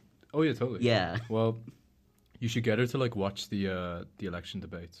 Oh, yeah, totally. Yeah. Well, you should get her to, like, watch the election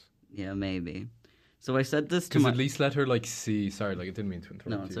debates. Yeah, maybe. So I said this to Because my... at least let her, like, see... Sorry, like, I didn't mean to interrupt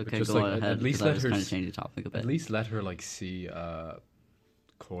No, it's you. but okay. just, Go like, ahead. At least because I let was her... trying to change the topic a bit. At least let her, like, see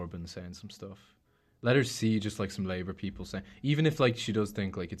Corbyn saying some stuff. Let her see just, like, some Labour people saying... Even if, like, she does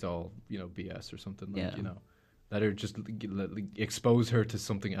think, like, it's all, you know, BS or something. Like, Yeah. you know. Let her just expose her to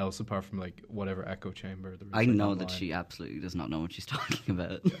something else apart from, like, whatever echo chamber there is. I like, know online. that she absolutely does not know what she's talking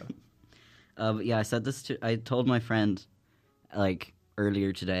about. Yeah. But yeah, I said this to... I told my friend, like,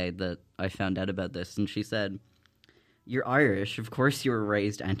 earlier today that I found out about this, and she said, you're Irish. Of course you were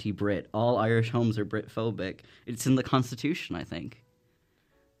raised anti-Brit. All Irish homes are Brit-phobic. It's in the Constitution, I think.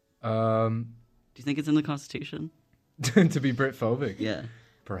 Do you think it's in the Constitution? To be Brit-phobic? Yeah.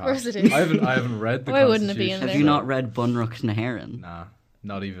 Perhaps. Of course it is. I haven't read the Why wouldn't it be in Constitution. Have there? you not read Bunruch na HÉireann? Nah,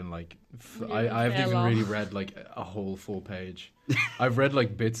 not even like. Yeah, I haven't yeah, even law. really read like a whole full page. I've read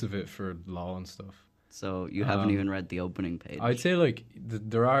like bits of it for law and stuff. So you haven't even read the opening page. I'd say like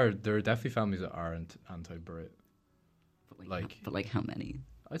there are definitely families that aren't anti-Brit. but like how many?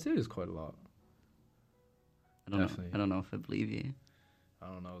 I'd say there's quite a lot. I don't know. Definitely. I don't know if I believe you. I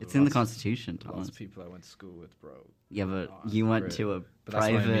don't know. It's there's in the lots- Constitution, Lots Thomas. of people I went to school with, bro. Yeah, but Oh, you went Brit. to a But that's what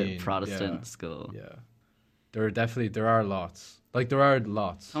I private mean, Protestant yeah. school. Yeah, there are lots. Like there are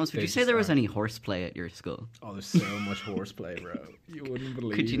lots. Thomas, would you They say just there was aren't. any horseplay at your school? Oh, there's so much horseplay, bro. You wouldn't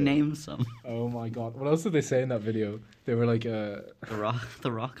believe. Could you it. name some? Oh my god! What else did they say in that video? They were like,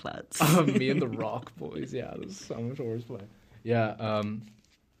 The rock lads. me and the Rock boys. Yeah, there's so much horseplay. Yeah,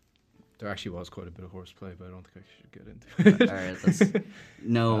 there actually was quite a bit of horseplay, but I don't think I should get into it. All right, that's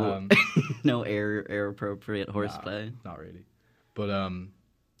no Um, no air appropriate horseplay. Not really, but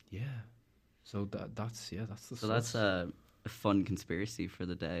yeah. So that's the. So that's source. a fun conspiracy for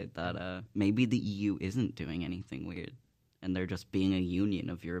the day that maybe the EU isn't doing anything weird, and they're just being a union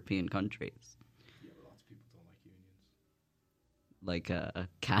of European countries, Yeah, but lots of people don't like unions. like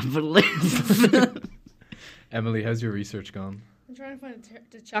capitalists. Emily, how's your research gone? I'm trying to find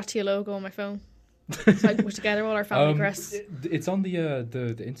the Chatia logo on my phone. So I can put together all our family crests. It's on the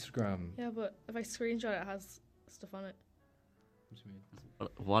Instagram. Yeah, but if I screenshot it, it has stuff on it. What do you mean?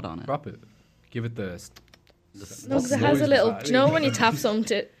 What on it? Drop it. Give it the. No, what because it has noise a was little. that? Do you know when you tap something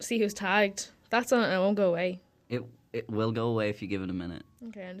to see who's tagged? That's on it and it won't go away. It will go away if you give it a minute.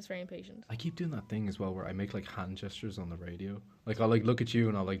 Okay, I'm just very impatient. I keep doing that thing as well where I make like hand gestures on the radio. Like I'll like look at you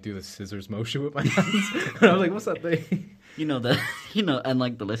and I'll like do the scissors motion with my hands. And I'm like, what's that thing? You know and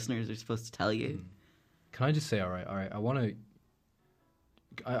like the listeners are supposed to tell you. Can I just say, all right, I want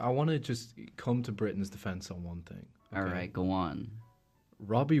to just come to Britain's defense on one thing. All okay? right, go on.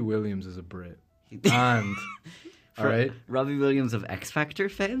 Robbie Williams is a Brit, and all right, Robbie Williams of X Factor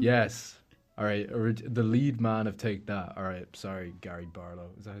fame. yes, all right, the lead man of Take That. All right, sorry, Gary Barlow,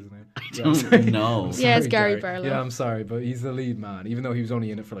 is that his name? Don't know. I'm Yeah, it's sorry, Gary Barlow. Yeah, I'm sorry, but he's the lead man, even though he was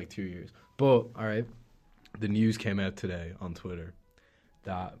only in it for like 2 years. But all right, the news came out today on Twitter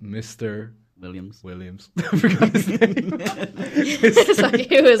that Mr. Williams. I forgot his name. It's like,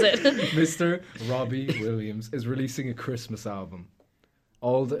 who is it? Mr. Robbie Williams is releasing a Christmas album.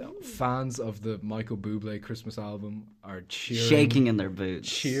 All the fans of the Michael Bublé Christmas album are cheering, Shaking in their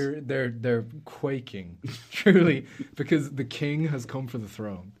boots. They're quaking, truly, because the king has come for the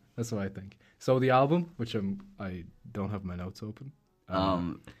throne. That's what I think. So the album, which I don't have my notes open.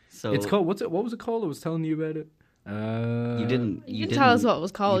 So It's called what was it called? I was telling you about it. You didn't. You didn't tell us what it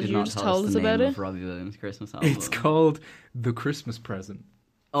was called. did You not just tell told us the about name it. of Robbie Williams' Christmas album. It's called The Christmas Present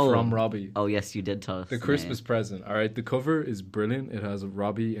Oh. from Robbie. Oh yes, you did tell us The Christmas Present. All right, the cover is brilliant. It has a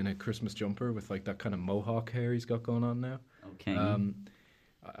Robbie in a Christmas jumper with like that kind of mohawk hair he's got going on now. name.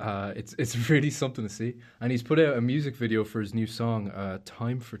 Okay. It's really something to see. And he's put out a music video for his new song,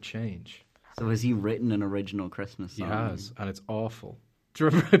 "Time for Change." So has he written an original Christmas He song? has, and it's awful. Do you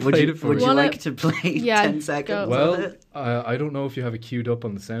remember I Would played you, it for would you? you Wanna- like to play Yeah, 10 seconds go. of Well, it? I don't know if you have it queued up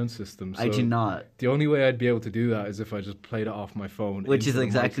on the sound system. So I do not. The only way I'd be able to do that is if I just played it off my phone. Which into is the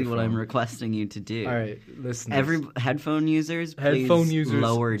exactly what I'm microphone. requesting you to do. All right, listen. Every headphone users, please headphone users,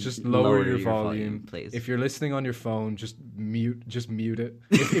 lower, just lower your volume, please. If you're listening on your phone, just mute it.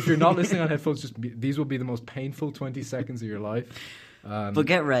 If you're not listening on headphones, these will be the most painful 20 seconds of your life. But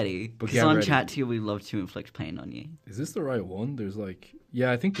get ready, because get on ready. Chat 2 we love to inflict pain on you. Is this the right one? There's like,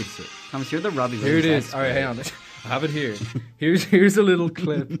 yeah, I think that's it. Thomas, you're the Robbie Here it Williams is. All right, expert. hang on. I have it here. Here's a little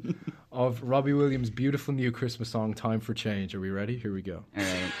clip of Robbie Williams' beautiful new Christmas song, "Time for Change." Are we ready? Here we go. All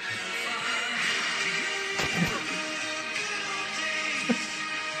right.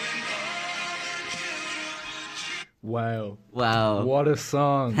 Wow. Wow. What a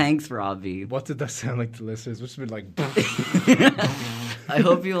song. Thanks, Robbie. What did that sound like to listeners? Which would been like, I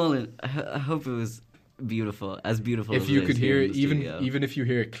hope you all. I hope it was beautiful, as beautiful. if as you it could is here hear in it, the studio. even if you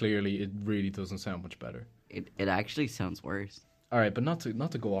hear it clearly, it really doesn't sound much better. It actually sounds worse. All right, but not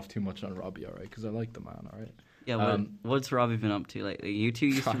to go off too much on Robbie, all right? Because I like the man, all right? Yeah. What's Robbie been up to lately? You two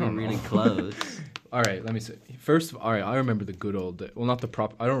used I to be don't really know. close. All right, let me say. First, all right, I remember the good old day. Well, not the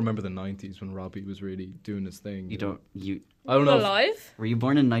prop. I don't remember the 90s when Robbie was really doing his thing. You know? don't. You I don't know. if- Alive? were you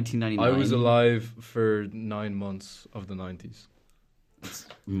born in 1999? I was alive for 9 months of the 90s.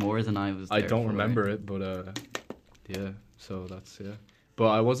 More than I was. I there don't for. remember it, but yeah. So that's yeah. But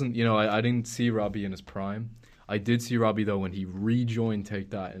I wasn't. I didn't see Robbie in his prime. I did see Robbie though when he rejoined Take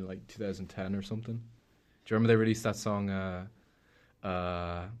That in like 2010 or something. Do you remember they released that song?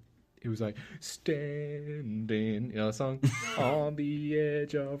 It was like standing, you know that song, on the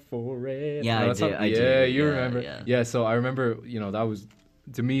edge of forever. Yeah, You know I that song? do, I do. Yeah, you Yeah, remember. yeah. Yeah, so I remember. That was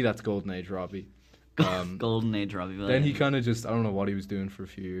to me that's golden age Robbie. Golden Age Robbie Williams. Then he kind of just I don't know what he was doing for a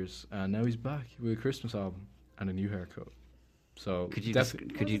few years, and now he's back with a Christmas album and a new haircut. So Could you def-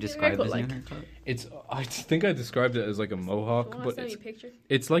 could What you is his describe haircut his new like? haircut? it's I think I described it as like a mohawk, but Send me a picture.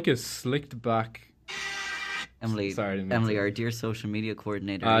 it's like a slicked back. Emily, Sorry, I didn't mean Emily, to. our dear social media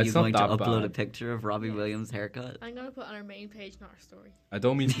coordinator, Ah, are you it's not going to that upload a bad. picture of Robbie Williams' haircut? I'm gonna put on our main page, not our story. I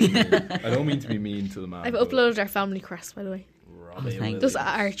don't mean to be mean. I don't mean to be mean to the man. I've but uploaded our family crest, by the way. Robbie thank Williams. Just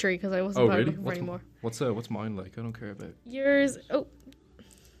archery because I wasn't Oh proud really? enough for anymore. What's mine like? I don't care about.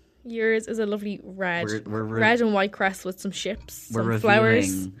 Yours is a lovely red, We're red and white crest with some ships, we're some flowers.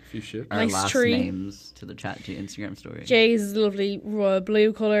 reviewing A few shit. our Nice last tree. names to the chat to Instagram story. Jay's is a lovely royal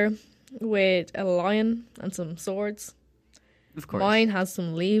blue color with a lion and some swords. Of course, Mine has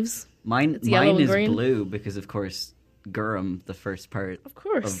some leaves, mine it's yellow and is green. blue because of course Gurham, the first part of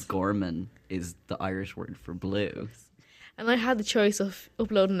course. of Gorman, is the Irish word for blue. And I had the choice of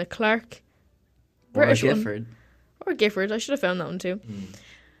uploading a Clark, Or a British one, Gifford, or a Gifford. I should have found that one too.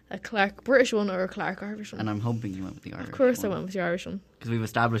 A Clark British one or a Clark Irish one. and I'm hoping you went with the Irish. Of course, I went with the Irish one. because we've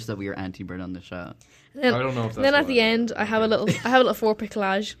established that we are anti-Bird on the show. And then, I don't know if that's and then at what the I- end, I have a little 4-pick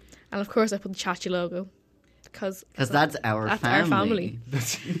collage, and of course, I put the Chachi logo because That's our That's family. our family.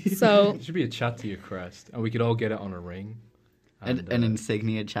 That's- So it should be a chat to your crest, and we could all get it on a ring. An uh,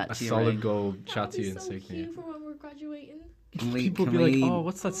 insignia chat a to your solid ring. gold chat to insignia. for when we're graduating. Can we, People can be we- like, "Oh,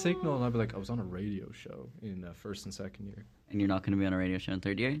 what's that signal?" And I'd be like, "I was on a radio show in first and second year." and you're not going to be on a radio show in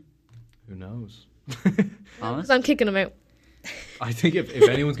third year? Who knows? Thomas? Because I'm kicking him out. I think if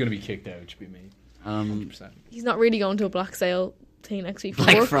anyone's going to be kicked out, it should be me. 100%. He's not really going to a black sale thing next week for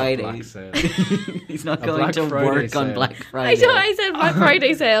Black work. Friday. Black sale. He's not A going Black to Friday work on sale. Black I Friday. thought I said Black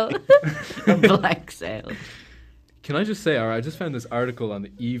Friday sale. A black sale. Can I just say, all right, I just found this article on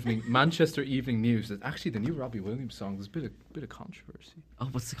the Manchester Evening News that actually the new Robbie Williams song, there's a bit of controversy. Oh,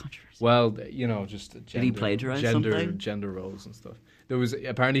 what's the controversy? Well, just gender, he plagiarize something? gender roles and stuff. There was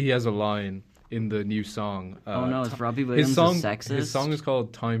apparently he has a line in the new song. Oh no, is Robbie Williams his song, a sexist? His song is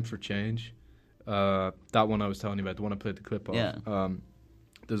called "Time for Change." That one I was telling you about, the one I played the clip of. Yeah.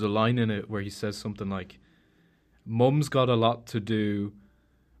 There's a line in it where he says something like, "Mum's got a lot to do.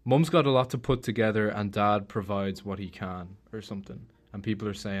 Mum's got a lot to put together, and Dad provides what he can," or something. And people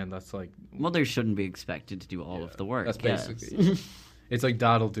are saying that's like, Mothers shouldn't be expected to do all of the work. that's yes. basically. It's like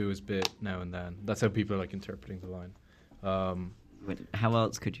Dad'll do his bit now and then. That's how people are like interpreting the line. Wait, how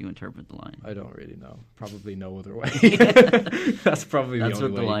else could you interpret the line? I don't really know. Probably no other way. That's probably That's the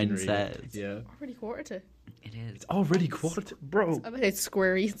only what the way line you can read it. says. Yeah. Already quarter to. It is. It's already quarter to, bro. I bet it's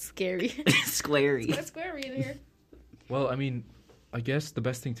squarey. It's scary. Squarey. It's squarey in here. Well, I mean, I guess the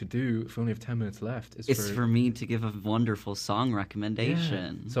best thing to do if we only have 10 minutes left is It's for me to give a wonderful song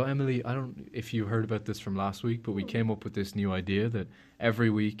recommendation. So Emily, I don't if you heard about this from last week, but we came up with this new idea that every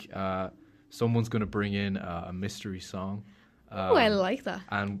week someone's going to bring in a mystery song. Oh, I like that.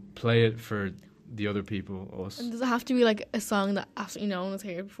 And play it for the other people, us. And does it have to be like a song that absolutely no one has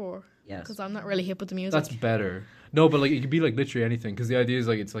heard before? Yes. Because I'm not really hip with the music. That's better. No, but like it could be like literally anything, because the idea is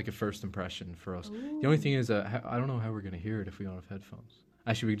like it's like a first impression for us. The only thing is, I don't know how we're gonna hear it if we don't have headphones.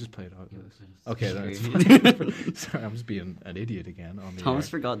 Actually, we could just play it out of this. Okay, that's fine. Sorry, I'm just being an idiot again on the Thomas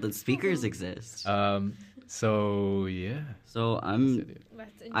air. forgot that speakers exist. So yeah. So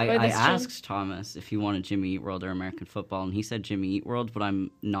Let's enjoy I this, Jim. asked Thomas if he wanted Jimmy Eat World or American football, and he said Jimmy Eat World, but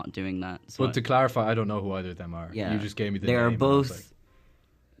I'm not doing that. So But to clarify, I don't know who either of them are. yeah, You just gave me the they name. are and I was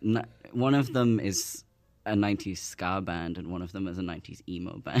both. One of them is a 90s ska band, and one of them is a 90s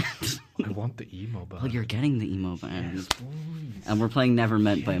emo band. like, I want the emo band. Well, you're getting the emo band, Yes, boys. and we're playing Never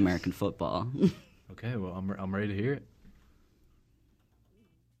Meant by American Football. Okay, well, I'm ready to hear it.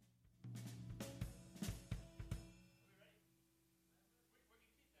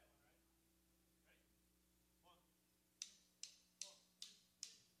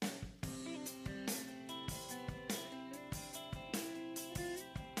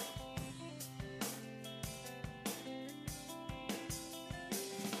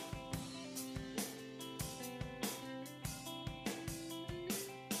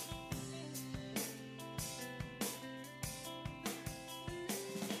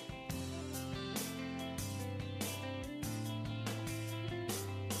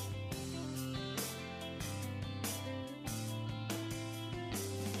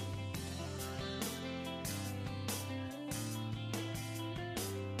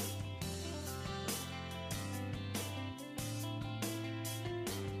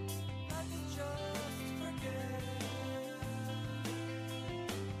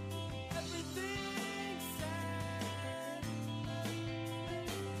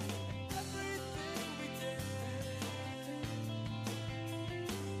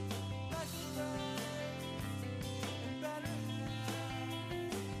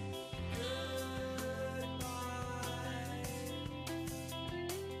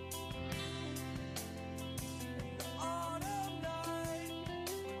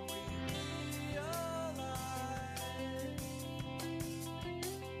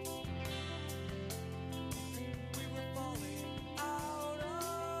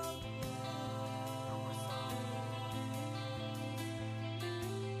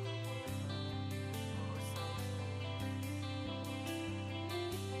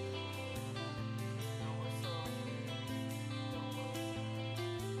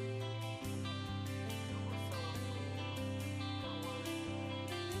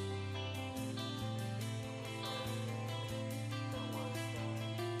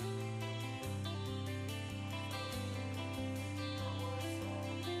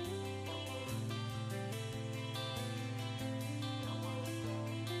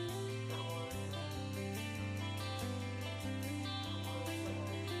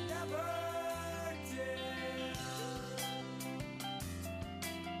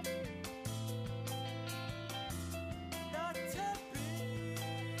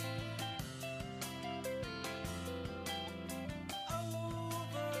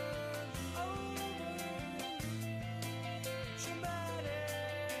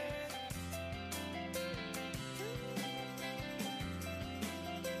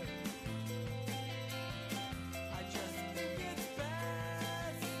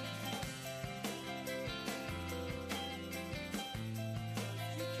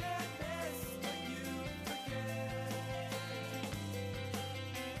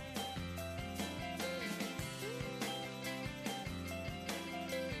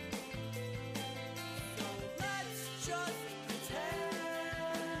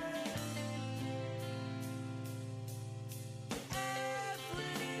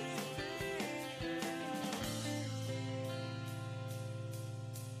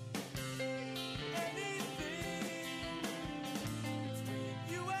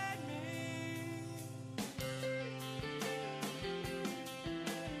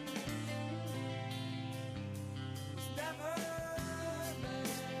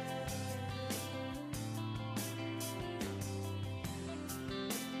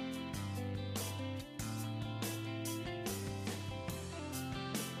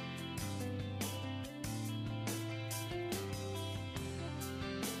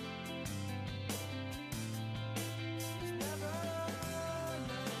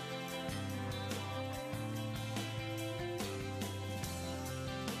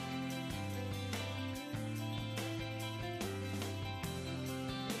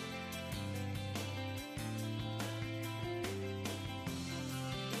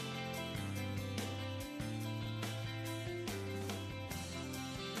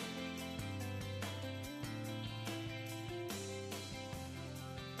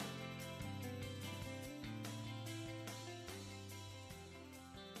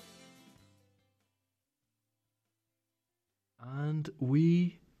 And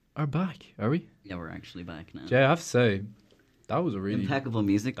we are back, are we? Yeah, we're actually back now. Yeah, I have to say, that was a really Impeccable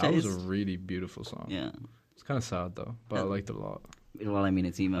music that taste. was a really beautiful song. Yeah. It's kind of sad though, but I liked it a lot. Well, I mean,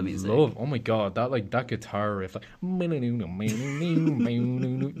 it's emo I music. love. Oh my god, that guitar riff, like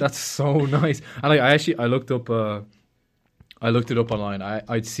that's so nice. And I looked up. I looked it up online.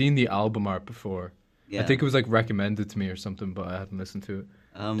 I'd seen the album art before. Yeah. I think it was like recommended to me or something, but I hadn't listened to it.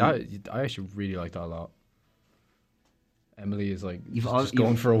 I actually really like that a lot. Emily is like just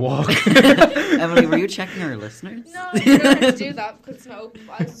going for a walk. Emily, were you checking our listeners? No, you don't have to do that because it's not open.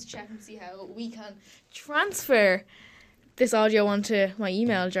 I was just checking to see how we can transfer this audio onto my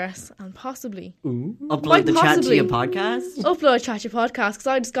email address and possibly Upload Quite the possibly. Chat to Your podcast? upload Chat Your Podcast because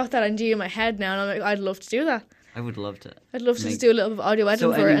I just got that idea in my head now and I'm like, I'd love to do that. I would love to. I'd love to Make- just do a little bit of audio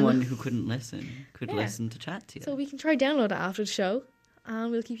editing So for it. anyone And who couldn't listen could Yeah. listen to Chat to You. so we can try download it after the show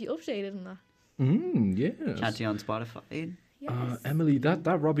and we'll keep you updated on that. Yes. Chat to You on Spotify. Yes. Emily, that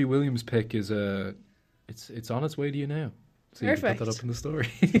Robbie Williams pick is it's on its way to you now. So you can put that Perfect. up in the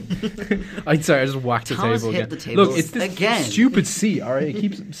story. I just whacked the Thomas table hit again. the table Look, it's this again. stupid seat. All right, it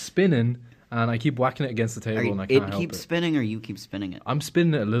keeps spinning, and I keep whacking it against the table, and I can't It help keeps it. spinning or you keep spinning it? I'm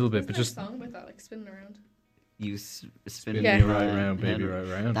spinning it a little bit, Isn't but there a just song about that, like spinning around? You spin spinning Yeah. me right round, baby, right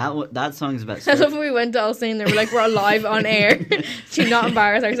round. That song's about I love surf. when we went all saying there, we're like, we're live on air to not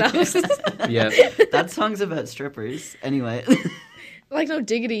embarrass ourselves. Yeah, That song's about strippers. Anyway, Like No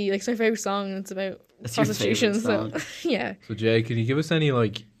Diggity, like it's my favourite song and it's about That's your prostitution. favourite So yeah. So Jay, can you give us any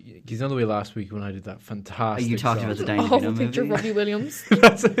like? He's on the way last week when I did that fantastic. you talked about song. the Danny Awful DeVito picture of movie. Robbie Williams.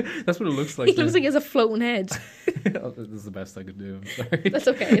 that's what it looks like. He looks like he has a floating head. this is the best I could do. I'm sorry. That's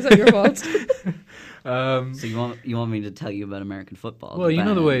okay. It's not your fault. So you want me to tell you about American football? Well, you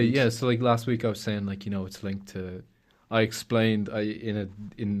know the way, band? yeah. So like last week, I was saying like it's linked to. I explained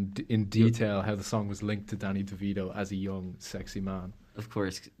in detail how the song was linked to Danny DeVito as a young, sexy man. Of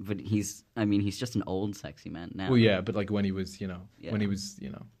course, but he's just an old sexy man now. Well, yeah, but like when he was, Yeah.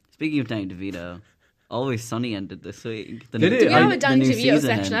 Speaking Speaking of Danny DeVito, Always Sunny ended this week. Did it? Do we I- have a Danny new DeVito season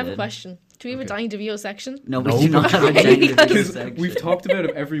section? I have a ended. question. Do we have a Okay. Danny DeVito section? No, we No, do not have a okay. Danny DeVito because section. we've talked about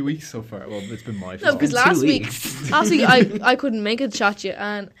it every week so far. Well, it's been my No, fault. because Two last week weeks. I couldn't make it chat you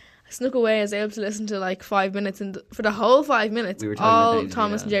and I snuck away. I was able to listen to like 5 minutes, and for the whole 5 minutes, We were talking about all Danny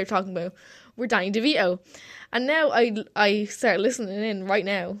Thomas DeVito. and Jerry were talking about were Danny DeVito. And now I start listening in right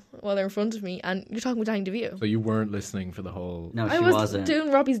now while they're in front of me, and you're talking about Danny DeVito. So you weren't listening for the whole. No, she I was wasn't. doing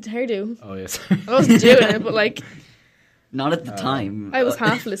Robbie's hairdo. Oh yes. I wasn't doing it, but like Not at the time. I was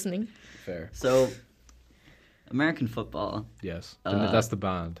half listening. Fair. So, American football. Yes. Uh, That's the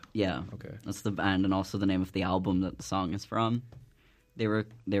band. Yeah, Okay. that's the band, and also the name of the album that the song is from. They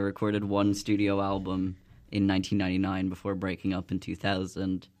recorded one studio album in 1999 before breaking up in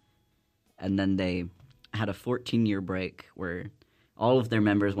 2000, and then they had a 14-year break where all of their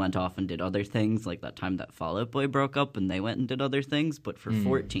members went off and did other things, like that time that Fall Out Boy broke up and they went and did other things, but for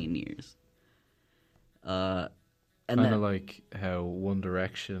 14 years. And Kind then, of like how One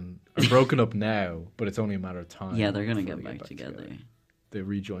Direction are broken up now, but it's only a matter of time. yeah, they're gonna before get they back together. They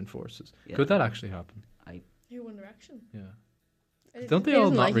rejoin forces. Yeah. Could that actually happen? You're One Direction. Yeah. Don't they all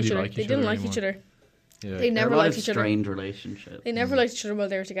didn't not really each other. like They each didn't other like anymore? each other. Yeah. They They're never a lot liked of each other. strained relationship. They never liked each other while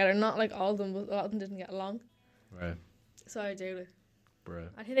they were together. Not like all of them, but a lot of them didn't get along. Right. So I doubt it. Bruh.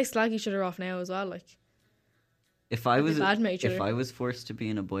 I think they slag each other off now as well. Like If I They was badmouth each if other. I was forced to be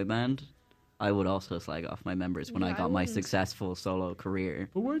in a boy band, I would also slag off my members when Yeah, I I got my wouldn't. successful solo career.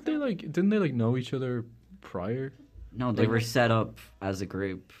 But weren't they like? Didn't they like know each other prior? No, they Like- were set up as a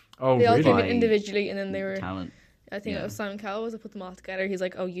group. Oh, they all really? came By in individually, and then they were. Talent. I think yeah. it was Simon Cowell was that put them all together. He's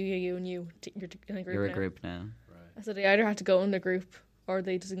like, "Oh, you, and you. You're in a group You're a now." group now. So they either had to go in the group or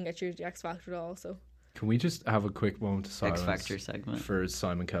they just didn't get you the X Factor at all. So Can we just have a quick moment of silence X Factor segment. for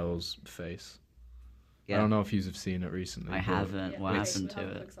Simon Cowell's face? Yeah. I don't know if you've seen it recently. I but- haven't. What it's- happened to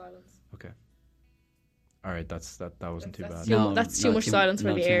it? All right, that wasn't too That's bad. too- that's too much silence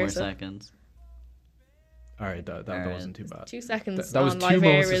for the two air, more so- seconds. All right, that All right. wasn't too bad. 2 seconds. That was on 2 live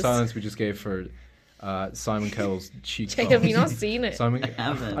moments air of is. silence we just gave for Simon Cowell's cheekbones. Jacob, you not seen it? Simon, I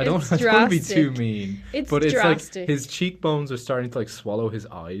haven't. I don't It's want to be too drastic. mean, It's but it's drastic. like his cheekbones are starting to like swallow his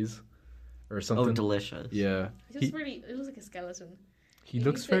eyes, or something. Oh, delicious. Yeah, It looks like a skeleton. he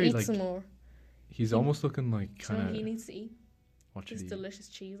looks needs to very eat like some more. he's almost looking like Do you know what he kind of. needs to eat? What should This he? delicious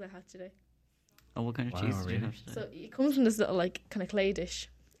cheese I had today. Oh, what kind of Wow, cheese did you really? have today? So it comes from this little like kind of clay dish,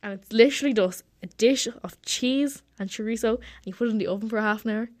 and it's literally just a dish of cheese and chorizo, and you put it in the oven for half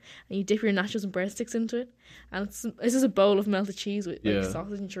an hour, and you dip your nachos and breadsticks into it, and it's just a bowl of melted cheese with like Yeah.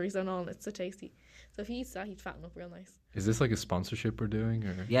 sausage and chorizo and all, and it's so tasty. So if he eats that, he'd fatten up real nice. Is this like a sponsorship we're doing,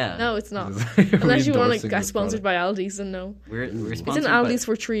 or Yeah. No, it's not. is this like Unless you want to endorsing get this sponsored product? by Aldi's, then no. We're It's sponsored in Aldi's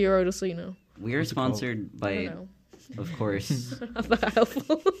for €3, just so you know. We are What's it called? sponsored I by, don't know. of course. Not that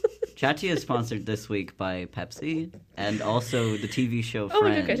helpful. Chatty is sponsored this week by Pepsi and also the TV show Oh,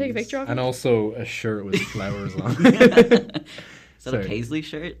 Friends. can I take a picture of And it? also a shirt with flowers on. Is that a Sorry. Paisley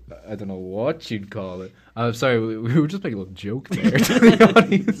shirt? I don't know what you'd call it. I'm sorry, we were just making a little joke there to the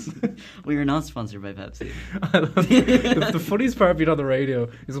audience. We are not sponsored by Pepsi. The funniest part of being on the radio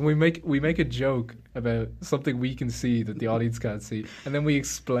is when we make a joke about something we can see that the audience can't see, and then we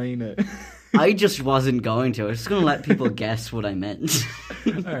explain it. I just wasn't going to. I was just going to let people guess what I meant.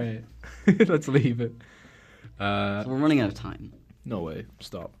 All right, let's leave it. We're running out of time. No way,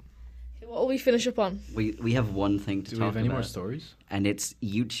 stop. What will we finish up on? We have one thing to Do talk we have any about, more stories? and it's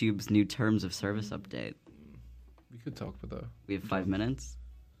YouTube's new terms of service update. We could talk about that. We have 5 minutes.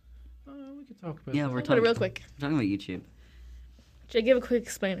 We could talk about Yeah, that. we're Put it talking, real quick. we're talking about YouTube. Jay, give a quick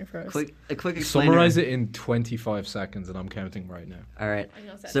explainer for us. A quick explainer. Summarize it in 25 seconds, and I'm counting right now. All right. I'm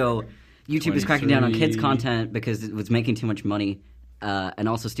gonna set So it. YouTube is cracking down on kids' 23. content because it was making too much money, and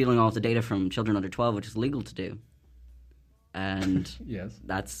also stealing all of the data from children under 12, which is illegal to do. And Yes.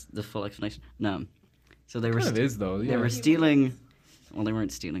 that's the full explanation. No. So they were Kind of is, though. they Yeah. were stealing. Well, they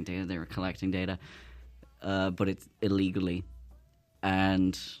weren't stealing data; they were collecting data, but it's illegally.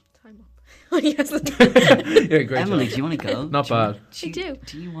 And Time up. Oh, yes. Yeah, great Emily, job. do you want to go? Not bad. I do.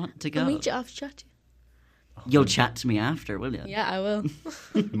 Do you want to I'll go? meet you after chat. You'll chat to me after, will you? Yeah, I will.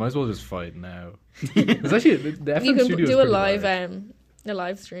 You might as well just fight now. It's actually the FM You can studio is do a pretty live, large. a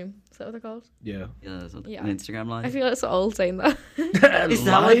live stream. Is that what they're called? Yeah. Yeah, that's what- Yeah. an Instagram live. I feel like it's old saying that. Is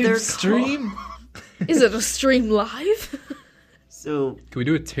that what they're stream? Is it a stream live? So Can we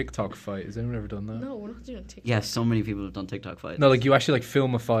do a TikTok fight? Has anyone ever done that? No, we're not doing a TikTok. yeah, so many people have done TikTok fights. No, like you actually like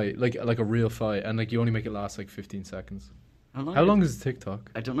film a fight, like a real fight, and like you only make it last like 15 seconds. How long is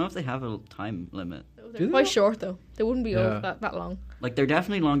TikTok? I don't know if they have a time limit. They're Do they quite not? short though. They wouldn't be Yeah. over that long. Like they're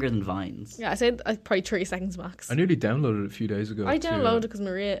definitely longer than Vines. Yeah, I said probably 30 seconds max. I nearly downloaded it a few days ago. I too. downloaded because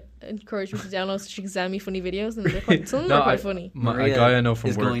Maria encouraged me to download so she could send me funny videos, and they're quite, some of them No, are quite I- funny. A Maria guy I know from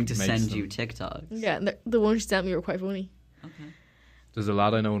is work going to makes send them. you TikToks. Yeah, and the ones she sent me were quite funny. Okay. There's a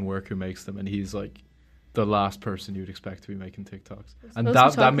lad I know in work who makes them, and he's like the last person you'd expect to be making TikToks, and supposed to be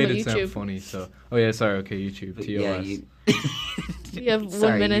that talking made about it sound YouTube. funny. So, oh yeah, sorry, okay, YouTube, But TOS. yeah, you. We have 1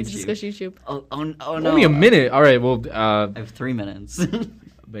 Sorry, minute to YouTube. discuss YouTube. Oh no! Only a minute. All right, well, I have 3 minutes.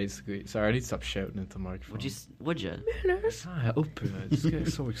 basically, sorry, I need to stop shouting into the microphone. Would you? I just get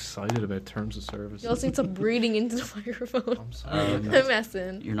so excited about terms of service. You also need to stop breathing into the microphone. I'm sorry. Um, I'm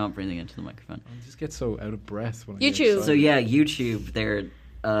messing. You're not breathing into the microphone. I just get so out of breath when I get YouTube. excited. So yeah, YouTube.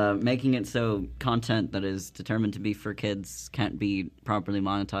 They're making it so content that is determined to be for kids can't be properly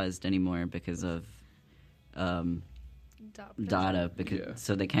monetized anymore because of data. Because Yeah.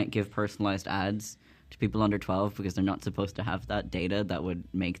 so they can't give personalized ads to people under 12 because they're not supposed to have that data that would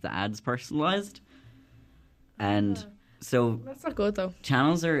make the ads personalized. And so That's not good though.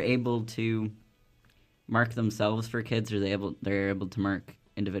 channels are able to mark themselves for kids, or they're able to mark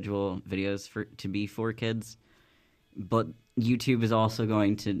individual videos to be for kids. But YouTube is also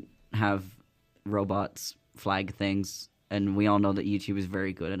going to have robots flag things, and we all know that YouTube is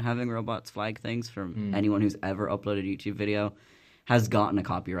very good at having robots flag things. From anyone who's ever uploaded a YouTube video has gotten a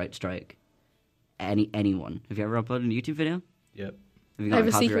copyright strike. Anyone? Have you ever uploaded a YouTube video? Yep. Have you I have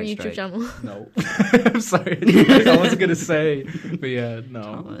a gotten secret copyright YouTube strike? channel. No. I'm sorry. I wasn't gonna say, but yeah,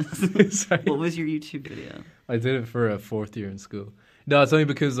 no. Sorry. What was your YouTube video? I did it for a 4th year in school. No, it's only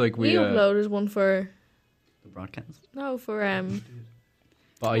because like We we. uploaded one for The broadcast?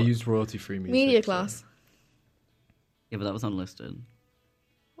 But I used royalty-free music. media so- class. Yeah, but that was unlisted.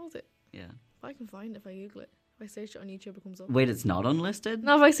 What was it? Yeah. If I can find it, if I Google it. If I search it on YouTube, it comes up. Wait, it's not unlisted?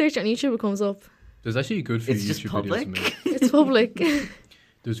 No, if I search it on YouTube, it comes up. There's actually good few It's just YouTube videos of me. public? It's public.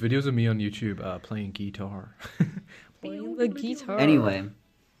 There's videos of me on YouTube playing guitar. Playing the guitar. Anyway,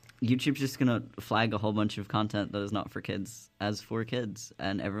 YouTube's just gonna flag a whole bunch of content that is not for kids as for kids,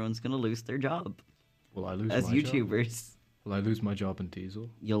 and everyone's gonna lose their job Will I lose as my job? YouTubers. Will I lose my job in Diesel?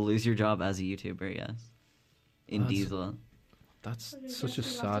 You'll lose your job as a YouTuber, yes. In That's- Diesel. That's Okay, such a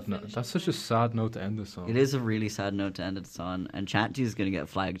guess we'll have sad to note. finish That's it such a sad note to end this on. It is a really sad note to end it on, and Chat is gonna get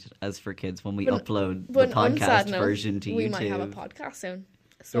flagged as for kids when we But- upload But the on sad podcast note, version to we YouTube. might have a podcast soon.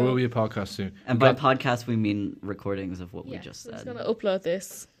 So, There will be a podcast soon. And by podcast, we mean recordings of what we yeah, just we're said. just gonna upload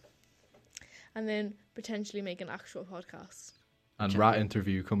this, and then potentially make an actual podcast. And rat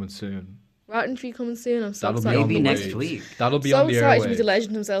interview coming soon. Rotten Tree coming soon. I'm so That'll be excited. on Maybe the next waves. week. That'll be So on the excited to meet the airwaves.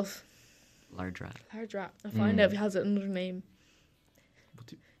 legend himself. Large rat. Large Rat. I'll find out if he has another name.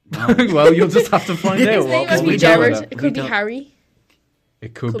 Well, you'll just have to find out. His name What might will be we do with Jared. that? It could be don't- Harry.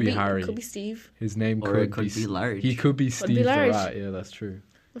 It could be Harry. Could be Steve. His name Or it could be Large. He could be Could be Steve the Large. Rat. Yeah, that's true.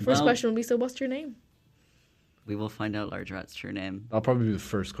 The first Well- question will be, so what's your name? We will find out Large Rat's true name. That'll probably be the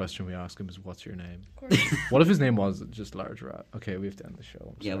first question we ask him is, what's your name? Of course. What if his name was just Large Rat? Okay, we have to end the show.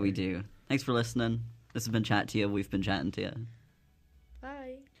 I'm Yeah, sorry. we do. Thanks for listening. This has been Chat to You. We've been chatting to you.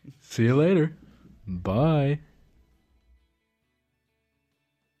 Bye. See you later. Bye.